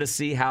they wanted to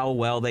see how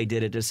well they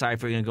did at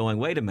deciphering and going,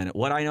 wait a minute,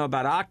 what I know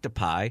about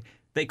octopi,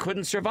 they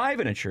couldn't survive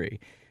in a tree.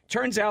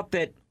 Turns out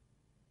that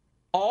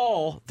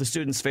all the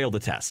students failed the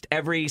test.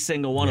 Every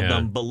single one of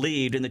them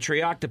believed in the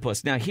tree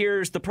octopus. Now,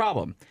 here's the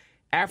problem.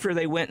 After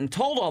they went and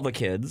told all the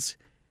kids,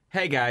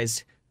 hey,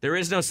 guys, there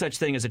is no such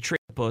thing as a tree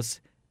octopus,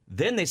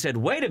 then they said,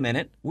 wait a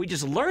minute, we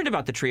just learned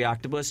about the tree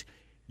octopus.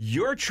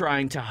 You're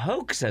trying to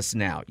hoax us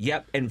now.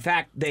 Yep, in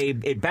fact,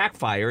 it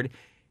backfired.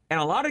 And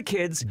a lot of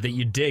kids... That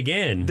you dig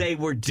in. They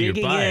were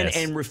digging in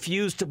and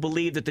refused to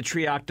believe that the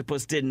tree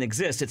octopus didn't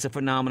exist. It's a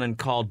phenomenon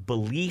called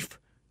belief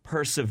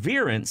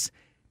perseverance.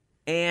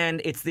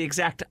 And it's the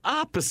exact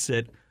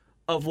opposite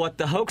of what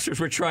the hoaxers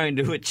were trying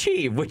to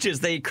achieve, which is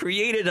they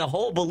created a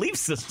whole belief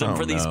system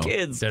for these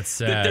kids that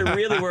there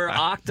really were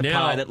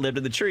octopi that lived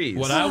in the trees.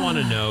 What I want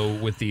to know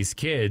with these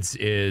kids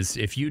is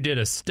if you did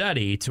a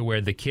study to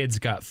where the kids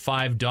got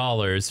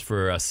 $5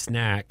 for a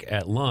snack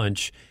at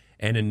lunch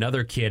and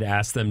another kid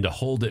asked them to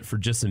hold it for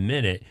just a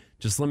minute,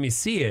 just let me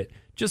see it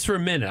just for a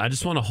minute. I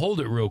just want to hold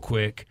it real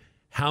quick.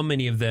 How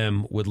many of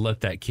them would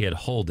let that kid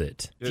hold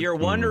it? If you're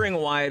wondering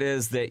why it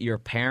is that your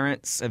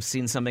parents have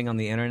seen something on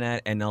the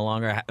internet and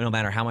no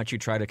matter how much you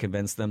try to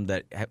convince them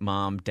that,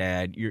 Mom,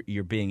 Dad,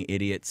 you're being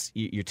idiots,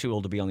 you're too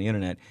old to be on the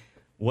internet,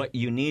 what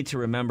you need to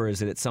remember is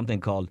that it's something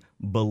called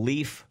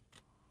belief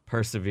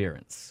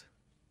perseverance.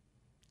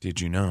 Did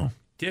you know?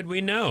 Did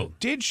we know?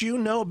 Did you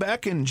know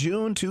back in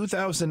June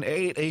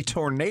 2008, a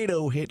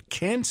tornado hit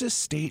Kansas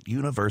State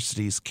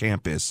University's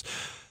campus,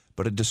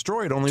 but it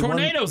destroyed only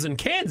Tornadoes in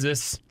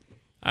Kansas?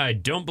 I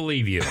don't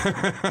believe you.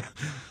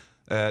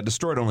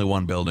 Destroyed only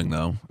one building,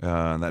 though.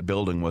 That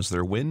building was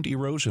their wind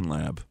erosion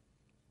lab.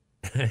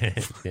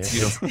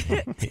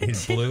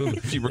 It's blue.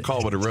 If you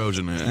recall what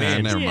erosion is.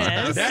 Man, never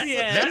mind.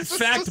 That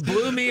fact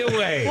blew me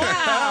away.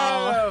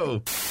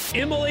 Wow.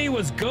 Emily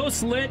was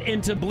ghost lit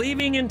into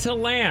believing into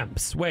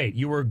lamps. Wait,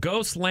 you were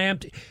ghost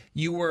lamped.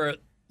 You were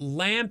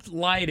lamp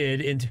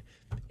lighted into...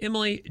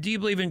 Emily, do you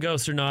believe in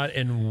ghosts or not,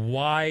 and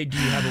why do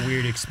you have a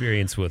weird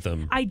experience with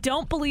them? I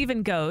don't believe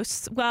in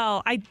ghosts.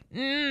 Well,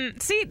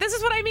 see, this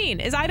is what I mean,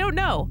 is I don't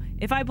know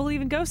if I believe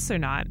in ghosts or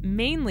not,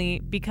 mainly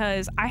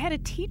because I had a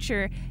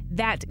teacher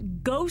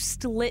that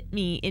ghost lit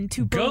me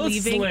into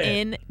believing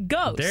in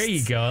ghosts. There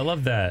you go. I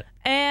love that.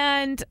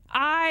 And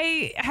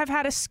I have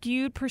had a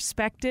skewed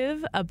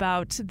perspective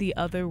about the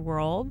other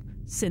world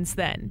since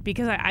then,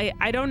 because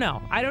I don't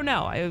know.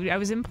 I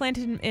was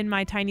implanted in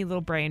my tiny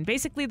little brain.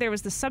 Basically, there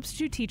was the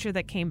substitute teacher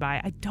that came by.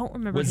 I don't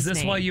remember his name. Was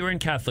this while you were in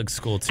Catholic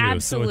school, too?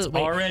 Absolutely. So it's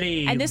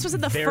already... And this was at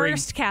the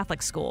first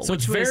Catholic school. So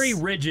it's very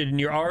rigid, and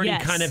you're already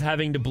kind of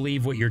having to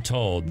believe what you're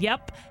told.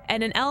 Yep.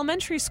 And in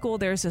elementary school,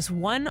 there's this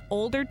one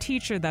older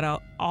teacher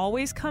that'll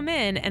always come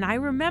in, and I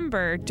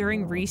remember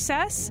during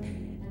recess...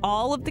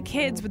 all of the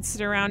kids would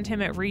sit around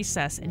him at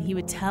recess, and he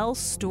would tell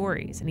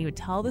stories, and he would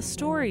tell the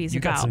stories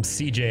about got some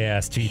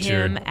CJ-ass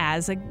teacher. Him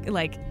as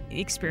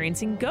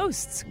experiencing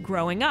ghosts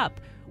growing up.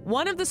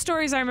 One of the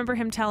stories I remember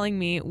him telling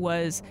me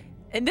was,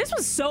 and this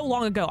was so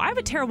long ago, I have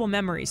a terrible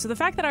memory, so the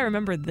fact that I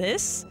remember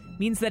this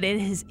means that it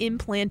is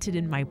implanted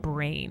in my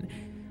brain.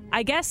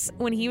 I guess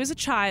when he was a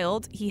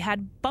child, he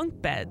had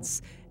bunk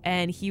beds,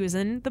 and he was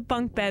in the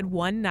bunk bed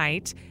one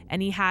night,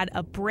 and he had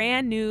a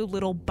brand new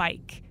little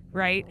bike,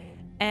 right?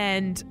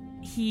 And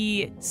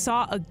he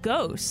saw a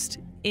ghost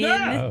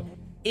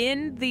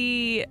in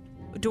the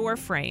door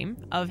frame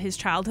of his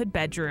childhood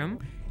bedroom.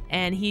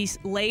 And he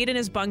laid in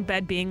his bunk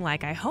bed being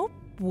like, I hope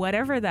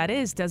whatever that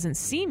is doesn't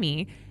see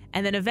me.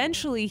 And then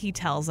eventually he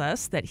tells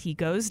us that he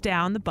goes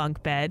down the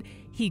bunk bed.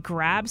 He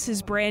grabs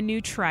his brand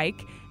new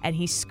trike and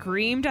he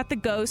screamed at the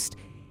ghost,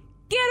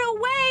 "Get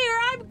away or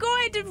I'm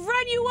going to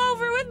run you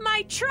over with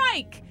my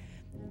trike."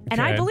 And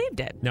I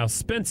believed it. Now,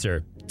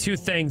 Spencer, two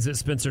things that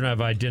Spencer and I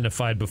have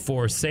identified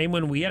before. Same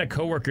when we had a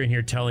coworker in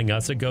here telling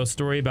us a ghost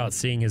story about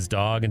seeing his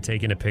dog and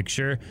taking a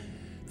picture.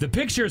 The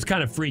picture is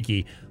kind of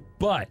freaky,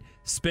 but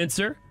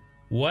Spencer,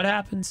 what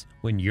happens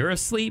when you're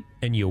asleep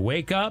and you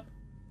wake up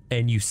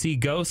and you see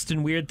ghosts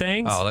and weird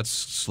things? Oh, that's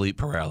sleep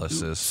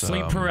paralysis.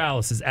 Sleep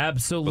paralysis,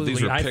 absolutely. But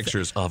these are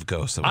pictures of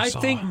ghosts that we saw.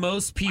 I think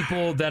most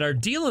people that are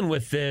dealing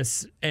with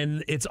this,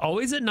 and it's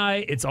always at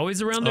night, it's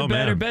always around their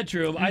bed or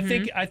bedroom.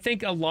 Mm-hmm. I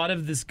think a lot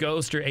of this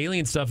ghost or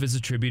alien stuff is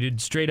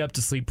attributed straight up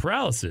to sleep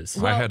paralysis.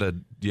 I had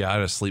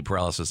a sleep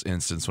paralysis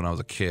instance when I was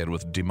a kid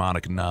with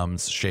demonic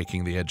nuns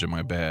shaking the edge of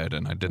my bed,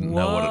 and I didn't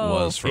know what it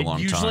was for a long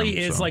time. It usually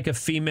is like a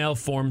female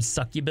form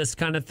succubus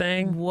kind of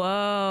thing.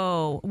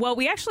 Whoa. Well,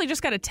 we actually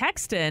just got a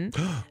text in,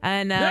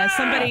 and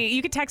somebody,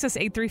 you could text us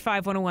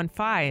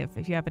 835-1015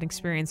 if you have an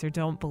experience or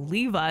don't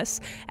believe us.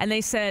 And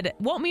they said,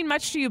 won't mean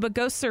much to you, but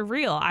ghosts are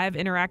real. I have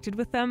interacted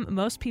with them.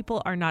 Most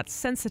people are not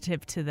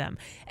sensitive to them.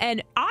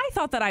 And I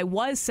thought that I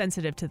was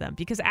sensitive to them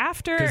because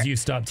Because you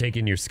stopped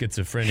taking your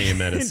schizophrenia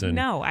medicine.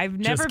 No, I've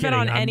never been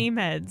on any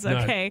meds,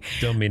 okay?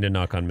 Don't mean to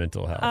knock on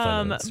mental health.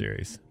 I know that's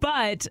serious.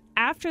 But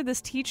after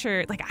this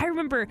teacher, I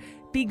remember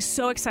being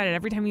so excited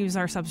every time he was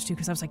our substitute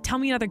because I was like, tell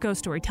me another ghost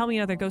story.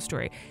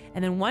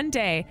 And then one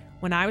day day,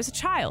 when I was a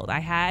child, I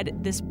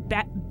had this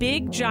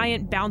big,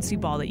 giant bouncy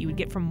ball that you would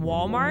get from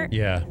Walmart.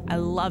 Yeah. I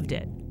loved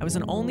it. I was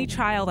an only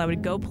child. I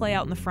would go play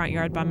out in the front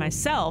yard by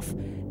myself,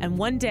 and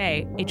one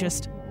day it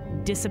just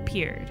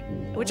disappeared,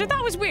 which I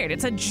thought was weird.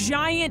 It's a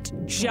giant,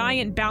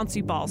 giant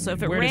bouncy ball. So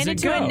if it ran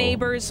into a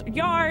neighbor's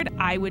yard,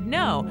 I would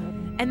know.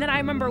 And then I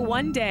remember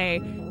one day,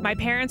 my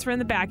parents were in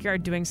the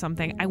backyard doing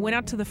something. I went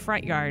out to the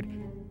front yard.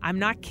 I'm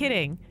not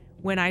kidding.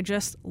 When I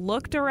just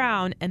looked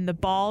around and the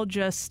ball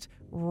just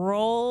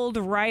rolled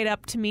right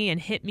up to me and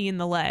hit me in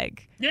the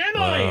leg.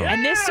 Emily!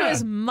 And this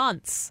was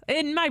months.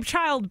 In my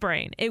child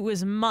brain, it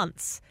was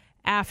months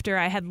after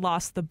I had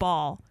lost the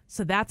ball.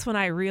 So that's when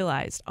I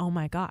realized, oh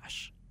my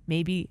gosh,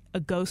 maybe a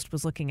ghost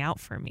was looking out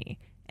for me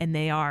and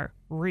they are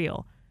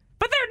real.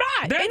 But they're not.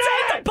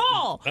 It's a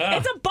ball.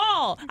 It's a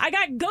ball. I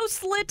got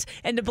ghost lit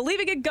into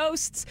believing in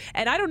ghosts,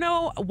 and I don't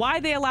know why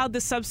they allowed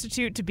this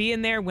substitute to be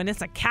in there when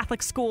it's a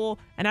Catholic school,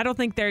 and I don't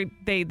think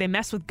they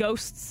mess with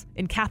ghosts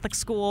in Catholic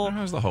school.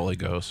 There's the Holy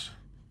Ghost.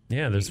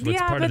 Yeah, that's part of the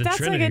Trinity, but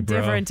that's like a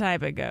bro. different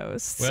type of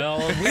ghost. Well,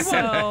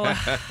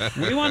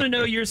 we want to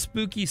know your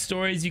spooky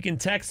stories. You can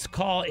text,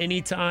 call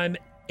anytime.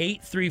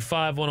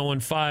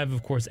 835-1015,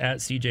 of course, at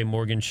CJ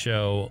Morgan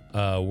Show.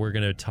 We're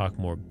going to talk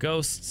more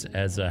ghosts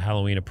as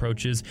Halloween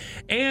approaches.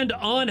 And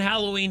on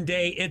Halloween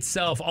day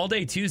itself, all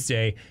day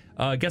Tuesday,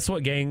 guess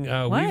what, gang?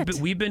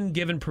 We've been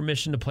given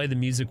permission to play the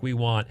music we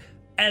want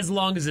as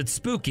long as it's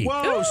spooky.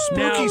 Whoa,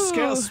 spooky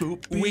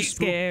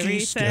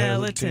scary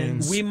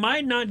skeletons. We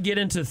might not get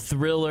into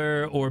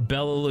Thriller or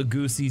Bela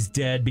Lugosi's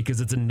Dead because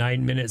it's a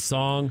 9-minute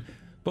song.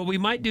 But we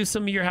might do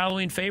some of your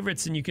Halloween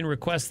favorites, and you can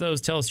request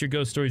those. Tell us your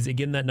ghost stories.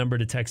 Again, that number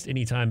to text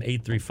anytime,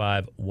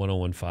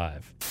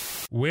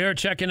 835-1015. We're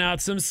checking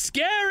out some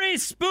scary,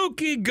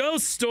 spooky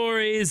ghost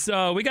stories.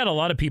 We got a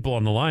lot of people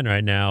on the line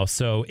right now.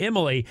 So,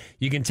 Emily,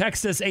 you can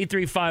text us,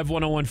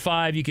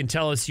 835-1015. You can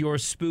tell us your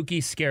spooky,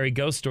 scary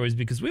ghost stories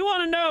because we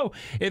want to know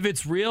if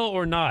it's real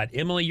or not.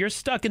 Emily, you're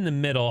stuck in the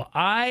middle.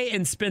 I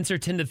and Spencer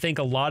tend to think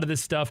a lot of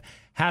this stuff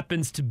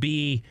happens to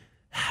be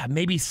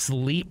maybe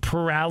sleep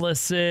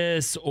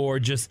paralysis or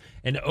just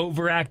an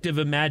overactive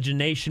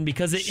imagination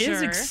because it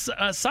is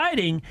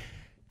exciting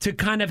to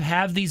kind of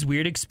have these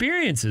weird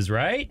experiences,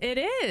 right? It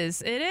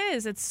is.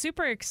 It's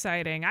super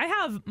exciting. I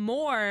have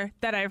more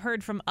that I've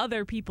heard from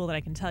other people that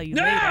I can tell you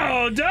later.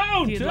 No,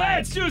 don't!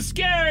 That's too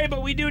scary,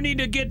 but we do need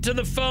to get to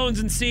the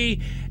phones and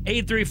see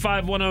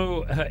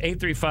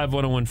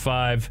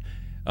 835-1015.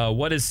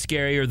 What is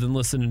scarier than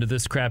listening to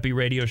this crappy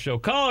radio show?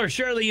 Caller,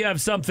 surely you have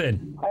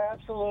something. I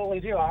absolutely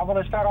do. I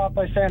want to start off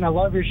by saying I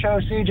love your show,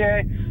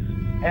 CJ.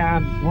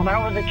 And when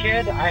I was a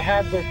kid, I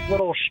had this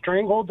little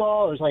strangle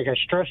doll. It was like a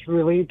stress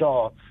relief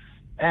doll.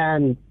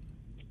 And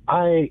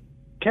I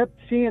kept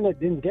seeing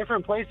it in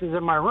different places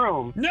in my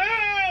room. No,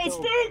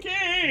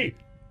 spooky!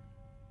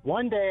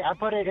 One day, I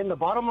put it in the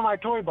bottom of my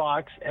toy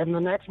box, and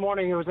the next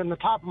morning, it was in the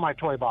top of my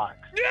toy box.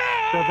 No!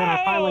 So then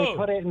I finally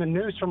put it in the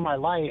noose from my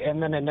light,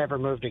 and then it never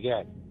moved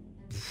again.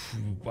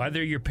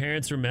 Either your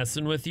parents were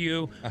messing with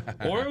you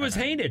or it was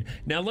haunted.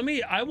 Now,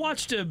 I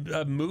watched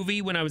a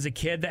movie when I was a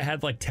kid that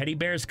had like teddy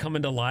bears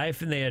coming to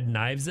life and they had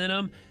knives in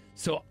them.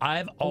 So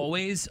I've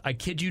always, I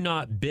kid you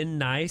not, been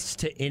nice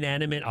to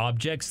inanimate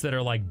objects that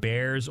are like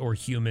bears or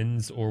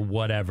humans or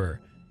whatever.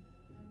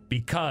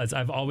 Because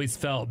I've always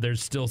felt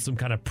there's still some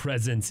kind of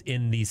presence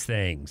in these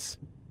things.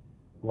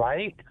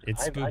 Right?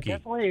 It's spooky. I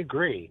definitely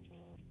agree.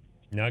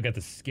 Now I got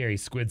the scary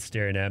squid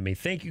staring at me.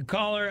 Thank you,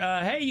 caller.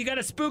 Hey, you got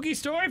a spooky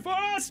story for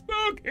us?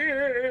 Spooky!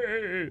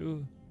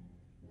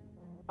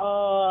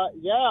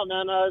 Yeah,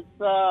 man.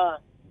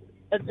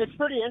 It's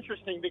pretty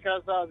interesting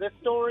because this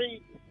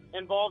story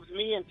involves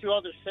me and two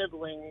other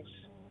siblings.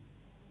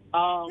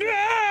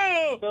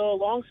 No! So,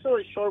 long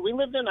story short, we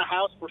lived in a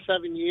house for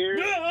 7 years.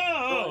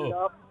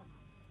 No!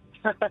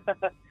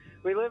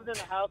 We lived in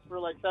a house for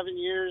like 7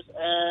 years,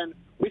 and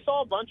we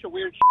saw a bunch of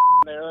weird in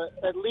there.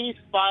 At least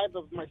 5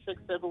 of my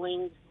 6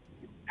 siblings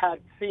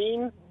had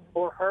seen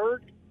or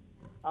heard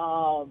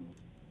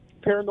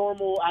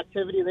paranormal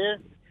activity there.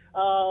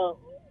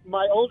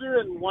 My older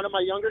and one of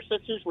my younger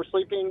sisters were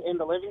sleeping in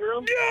the living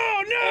room.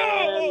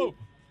 No!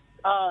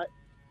 And,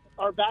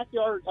 our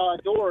backyard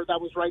door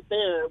that was right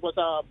there was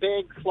a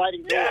big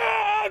sliding door.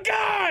 Oh,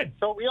 God!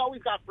 So we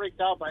always got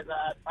freaked out by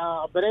that.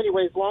 But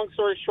anyways, long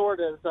story short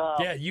is...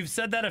 yeah, you've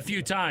said that a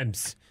few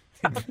times.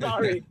 I'm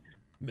sorry.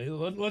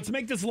 Let's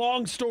make this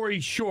long story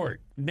short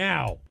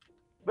now.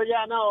 But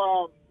yeah,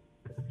 no,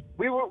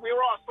 we were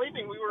all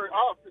sleeping. We were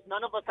up.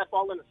 None of us had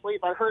fallen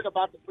asleep. I heard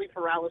about the sleep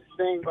paralysis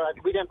thing,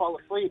 but we didn't fall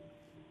asleep.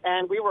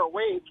 And we were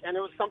awake, and it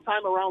was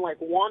sometime around like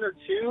 1 or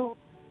 2.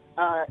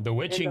 The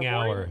witching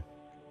hour.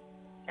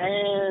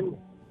 And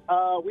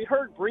we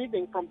heard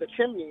breathing from the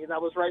chimney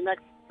that was right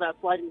next to that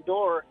sliding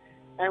door.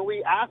 And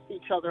we asked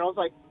each other, I was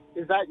like,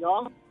 is that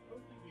y'all?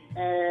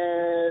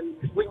 And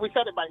we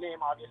said it by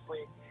name,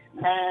 obviously.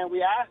 And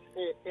we asked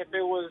it if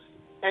it was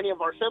any of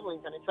our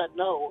siblings, and it said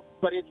no.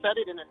 But it said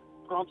it in a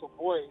gruntled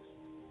voice.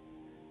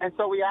 And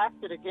so we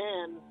asked it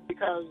again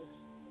because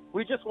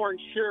we just weren't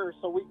sure.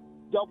 So we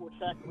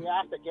double-checked. We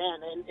asked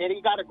again, and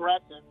it got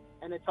aggressive.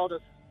 And it told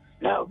us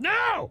No.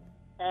 No!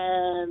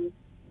 And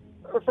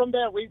from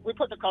there, we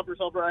put the covers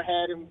over our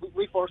head, and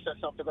we forced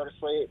ourselves to go to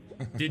sleep.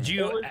 Did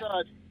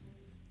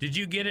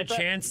you get a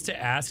chance to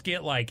ask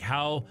it, like,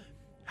 how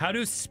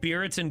do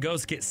spirits and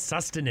ghosts get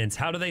sustenance?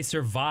 How do they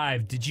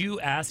survive? Did you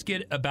ask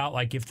it about,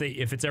 like, if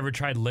it's ever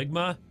tried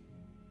Ligma?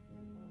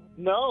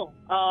 No.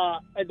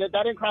 That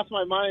didn't cross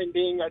my mind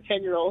being a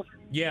 10-year-old.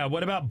 Yeah,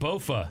 what about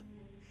Bofa?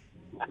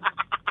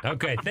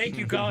 Okay, thank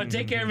you, caller.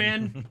 Take care,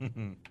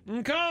 man.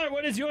 Caller,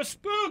 what is your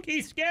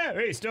spooky,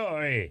 scary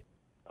story?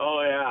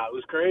 Oh, yeah, it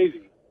was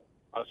crazy.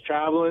 I was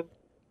traveling,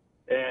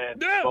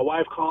 and my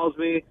wife calls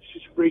me.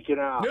 She's freaking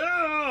out.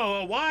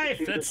 No, a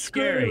wife. That's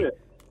scary.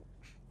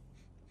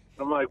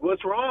 I'm like,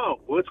 what's wrong?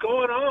 What's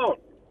going on?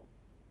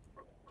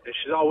 And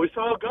she's like, we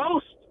saw a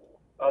ghost.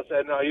 I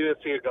said, no, you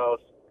didn't see a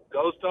ghost.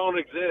 Ghosts don't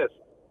exist.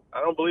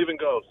 I don't believe in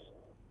ghosts.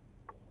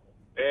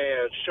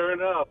 And sure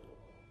enough,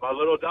 my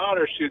little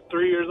daughter, she's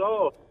 3 years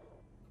old.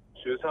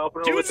 She was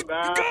helping her with the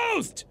bag.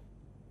 Ghost!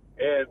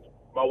 And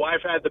my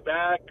wife had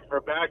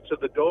her back to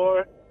the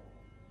door.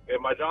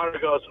 And my daughter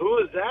goes, who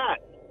is that?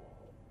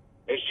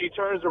 And she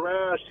turns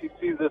around. She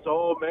sees this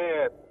old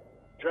man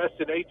dressed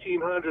in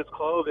 1800s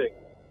clothing.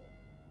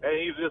 And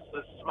he's just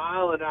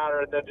smiling at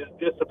her and then just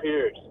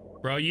disappears.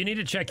 Bro, you need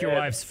to check your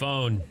wife's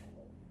phone.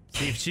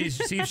 See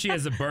if she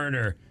has a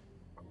burner.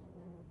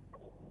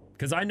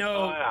 Because I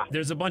know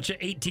there's a bunch of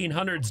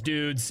 1800s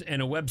dudes and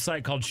a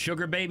website called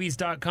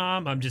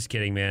sugarbabies.com. I'm just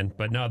kidding, man.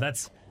 But no,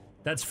 that's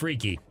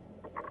freaky.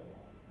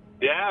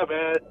 Yeah,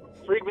 man.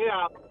 Freak me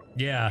out.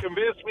 Yeah.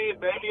 Convinced me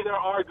maybe there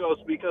are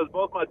ghosts because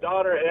both my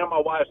daughter and my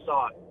wife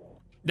saw it.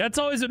 That's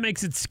always what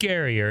makes it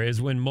scarier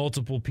is when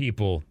multiple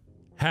people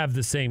have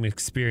the same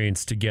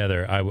experience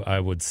together, I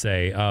would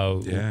say.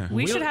 Yeah.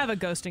 We should have a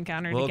ghost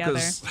encounter together.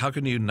 Because how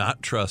can you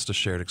not trust a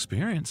shared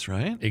experience,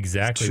 right?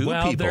 Exactly. Two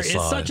Well, people there is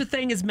saw such it. a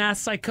thing as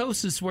mass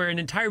psychosis where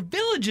entire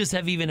villages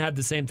have even had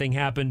the same thing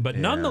happen. But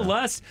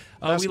nonetheless,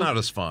 that's not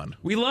as fun.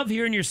 We love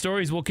hearing your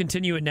stories. We'll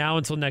continue it now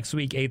until next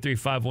week.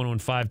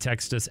 835-115.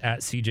 Text us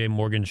at CJ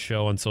Morgan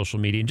Show on social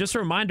media. And just a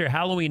reminder,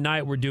 Halloween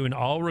night, we're doing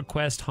all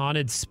request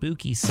haunted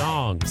spooky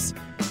songs.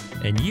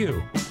 And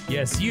you,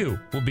 yes, you,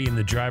 will be in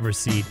the driver's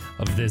seat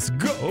of this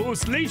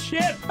ghostly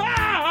ship.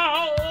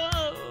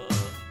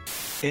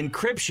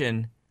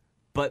 Encryption,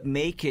 but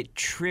make it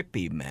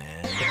trippy,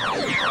 man.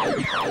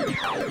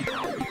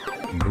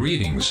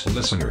 Greetings,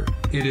 listener.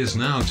 It is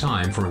now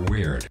time for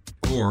Weird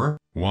or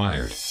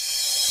Wired.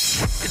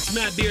 It's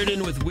Matt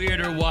Bearden with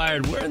Weird or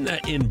Wired. Wearing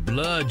that in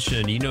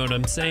bloodshed, you know what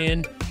I'm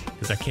saying?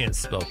 Because I can't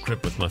spell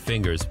crip with my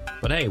fingers.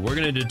 But hey, we're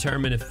going to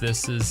determine if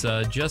this is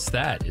just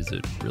that. Is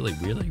it really,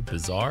 really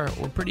bizarre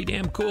or pretty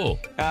damn cool?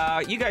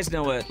 You guys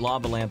know what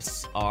lava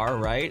lamps are,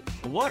 right?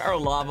 What are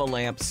lava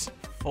lamps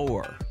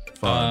for?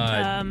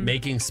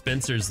 Making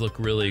Spencers look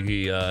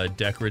really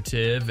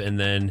decorative, and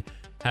then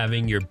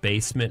having your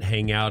basement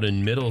hangout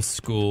in middle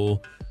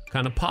school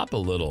kind of pop a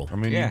little. I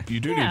mean, you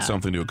do need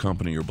something to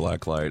accompany your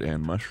blacklight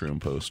and mushroom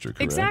poster,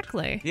 correct?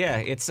 Exactly. Yeah,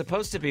 it's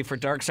supposed to be for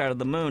Dark Side of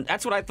the Moon.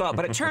 That's what I thought.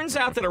 But it turns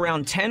out that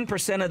around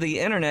 10% of the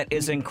internet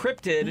is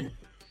encrypted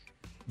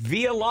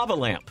via lava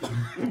lamp.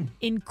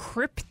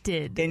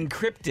 Encrypted.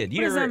 Encrypted.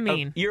 What does that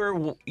mean?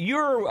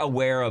 You're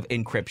aware of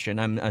encryption,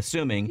 I'm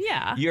assuming.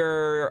 Yeah.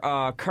 You're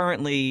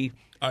currently...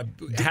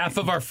 half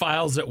of our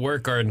files at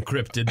work are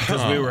encrypted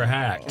because we were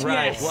hacked.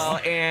 Right. Yes.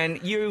 Well,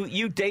 and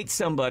you date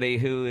somebody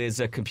who is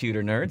a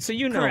computer nerd, so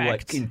you know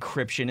what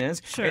encryption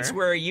is. Sure. It's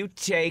where you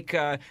take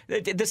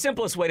the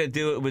simplest way to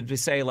do it would be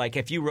say, like,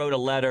 if you wrote a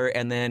letter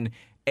and then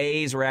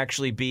A's were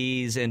actually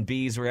B's and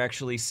B's were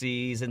actually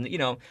C's, and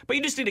but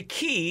you just need a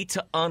key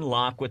to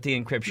unlock what the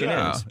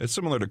encryption is. It's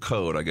similar to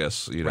code, I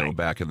guess,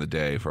 back in the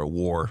day for a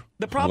war.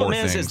 The problem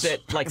is things.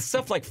 that like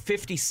stuff like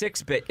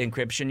 56-bit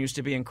encryption used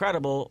to be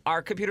incredible.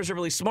 Our computers are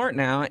really smart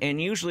now, and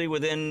usually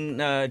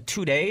within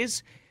 2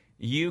 days,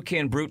 you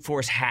can brute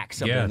force hack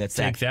something that's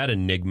take that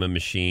Enigma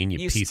machine, you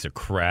piece of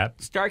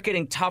crap. Start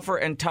getting tougher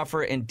and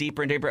tougher and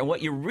deeper and deeper, and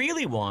what you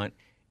really want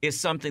is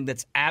something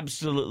that's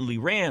absolutely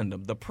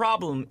random. The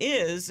problem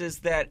is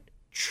that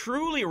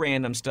truly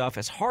random stuff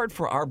is hard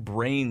for our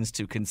brains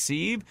to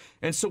conceive.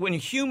 And so when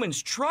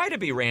humans try to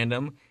be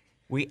random,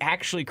 we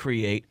actually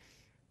create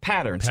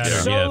patterns.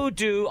 So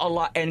do a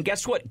lot. And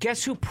guess what?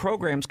 Guess who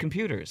programs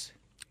computers?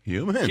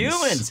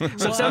 Humans.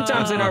 So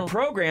sometimes in our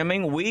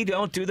programming, we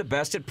don't do the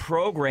best at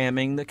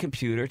programming the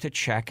computer to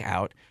check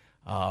out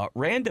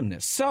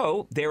randomness.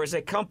 So there is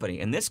a company,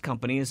 and this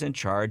company is in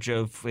charge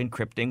of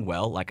encrypting,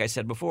 well, like I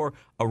said before,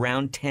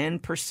 around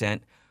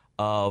 10%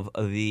 of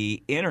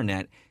the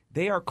internet.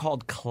 They are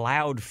called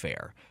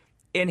Cloudflare.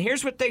 And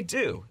here's what they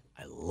do.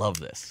 I love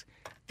this.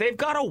 They've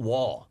got a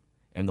wall,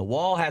 and the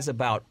wall has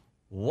about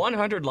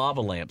 100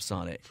 lava lamps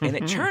on it. And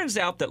it turns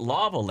out that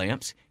lava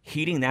lamps,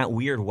 heating that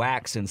weird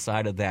wax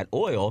inside of that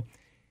oil,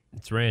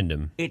 it's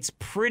random. It's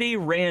pretty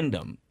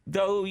random,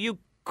 though you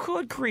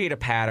could create a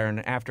pattern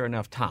after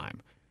enough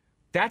time.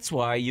 That's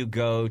why you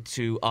go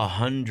to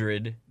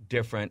 100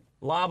 different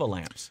lava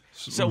lamps.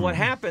 So what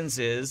happens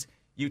is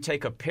you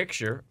take a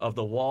picture of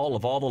the wall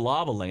of all the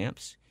lava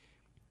lamps,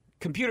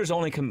 computers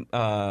only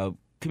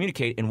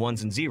communicate in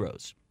ones and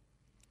zeros.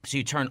 So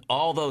you turn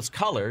all those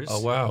colors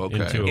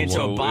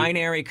into a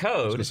binary code.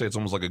 I was going to say it's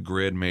almost like a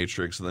grid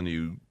matrix, and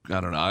then I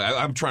don't know.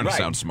 I'm trying to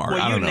sound smart.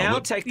 Well, I don't know. You now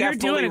take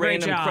that fully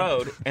random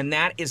code, and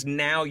that is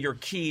now your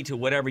key to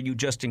whatever you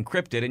just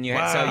encrypted, and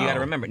so you got to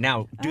remember.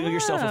 Now, do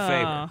yourself a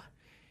favor.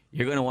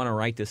 You're going to want to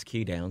write this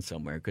key down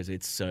somewhere because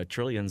it's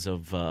trillions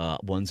of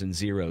ones and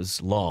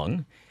zeros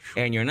long,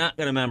 and you're not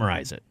going to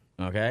memorize it,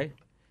 okay?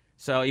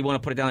 So you want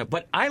to put it down there.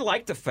 But I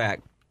like the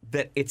fact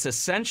that it's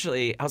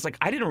essentially, I was like,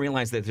 I didn't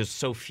realize that there's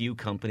so few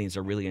companies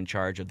are really in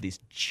charge of these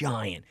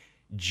giant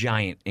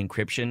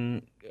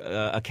encryption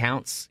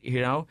accounts,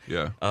 you know?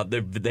 Yeah.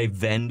 They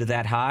vend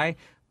that high.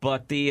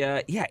 But they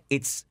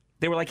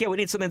were like, we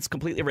need something that's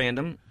completely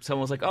random.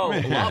 Someone was like, a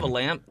lava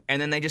lamp. And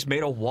then they just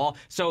made a wall.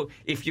 So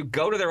if you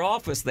go to their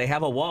office, they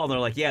have a wall, and they're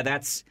like,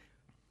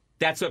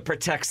 that's what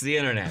protects the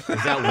internet.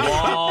 Is that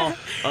wall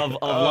of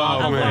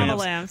lava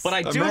lamps. But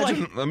I do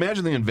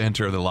imagine the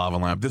inventor of the lava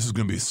lamp. This is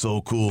going to be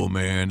so cool,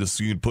 man.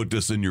 You can put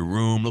this in your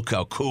room. Look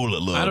how cool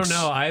it looks. I don't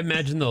know. I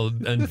imagine the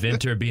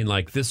inventor being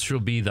like, this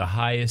will be the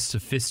highest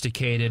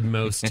sophisticated,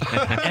 most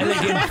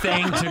elegant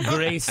thing to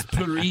grace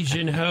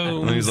Parisian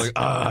homes. And he's like,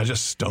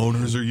 just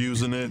stoners are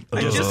using it.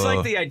 I just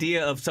like the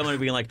idea of someone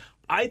being like,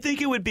 I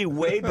think it would be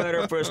way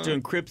better for us to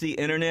encrypt the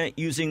internet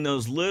using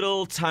those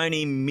little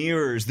tiny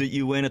mirrors that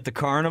you win at the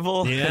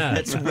carnival. Yeah.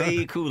 That's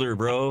way cooler,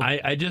 bro.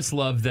 I just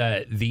love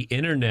that the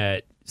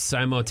internet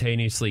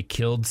simultaneously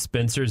killed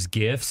Spencer's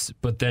gifts,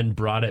 but then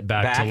brought it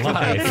back to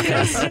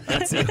life.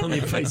 That's the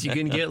only place you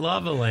can get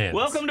lava lamps.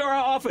 Welcome to our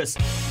office.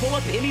 Pull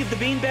up any of the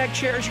beanbag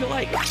chairs you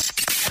like.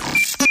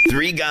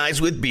 3 guys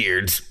with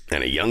beards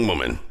and a young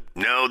woman.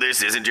 No,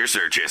 this isn't your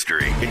search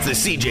history. It's the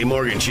CJ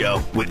Morgan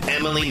Show with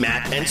Emily,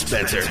 Matt, and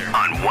Spencer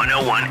on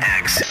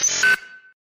 101X.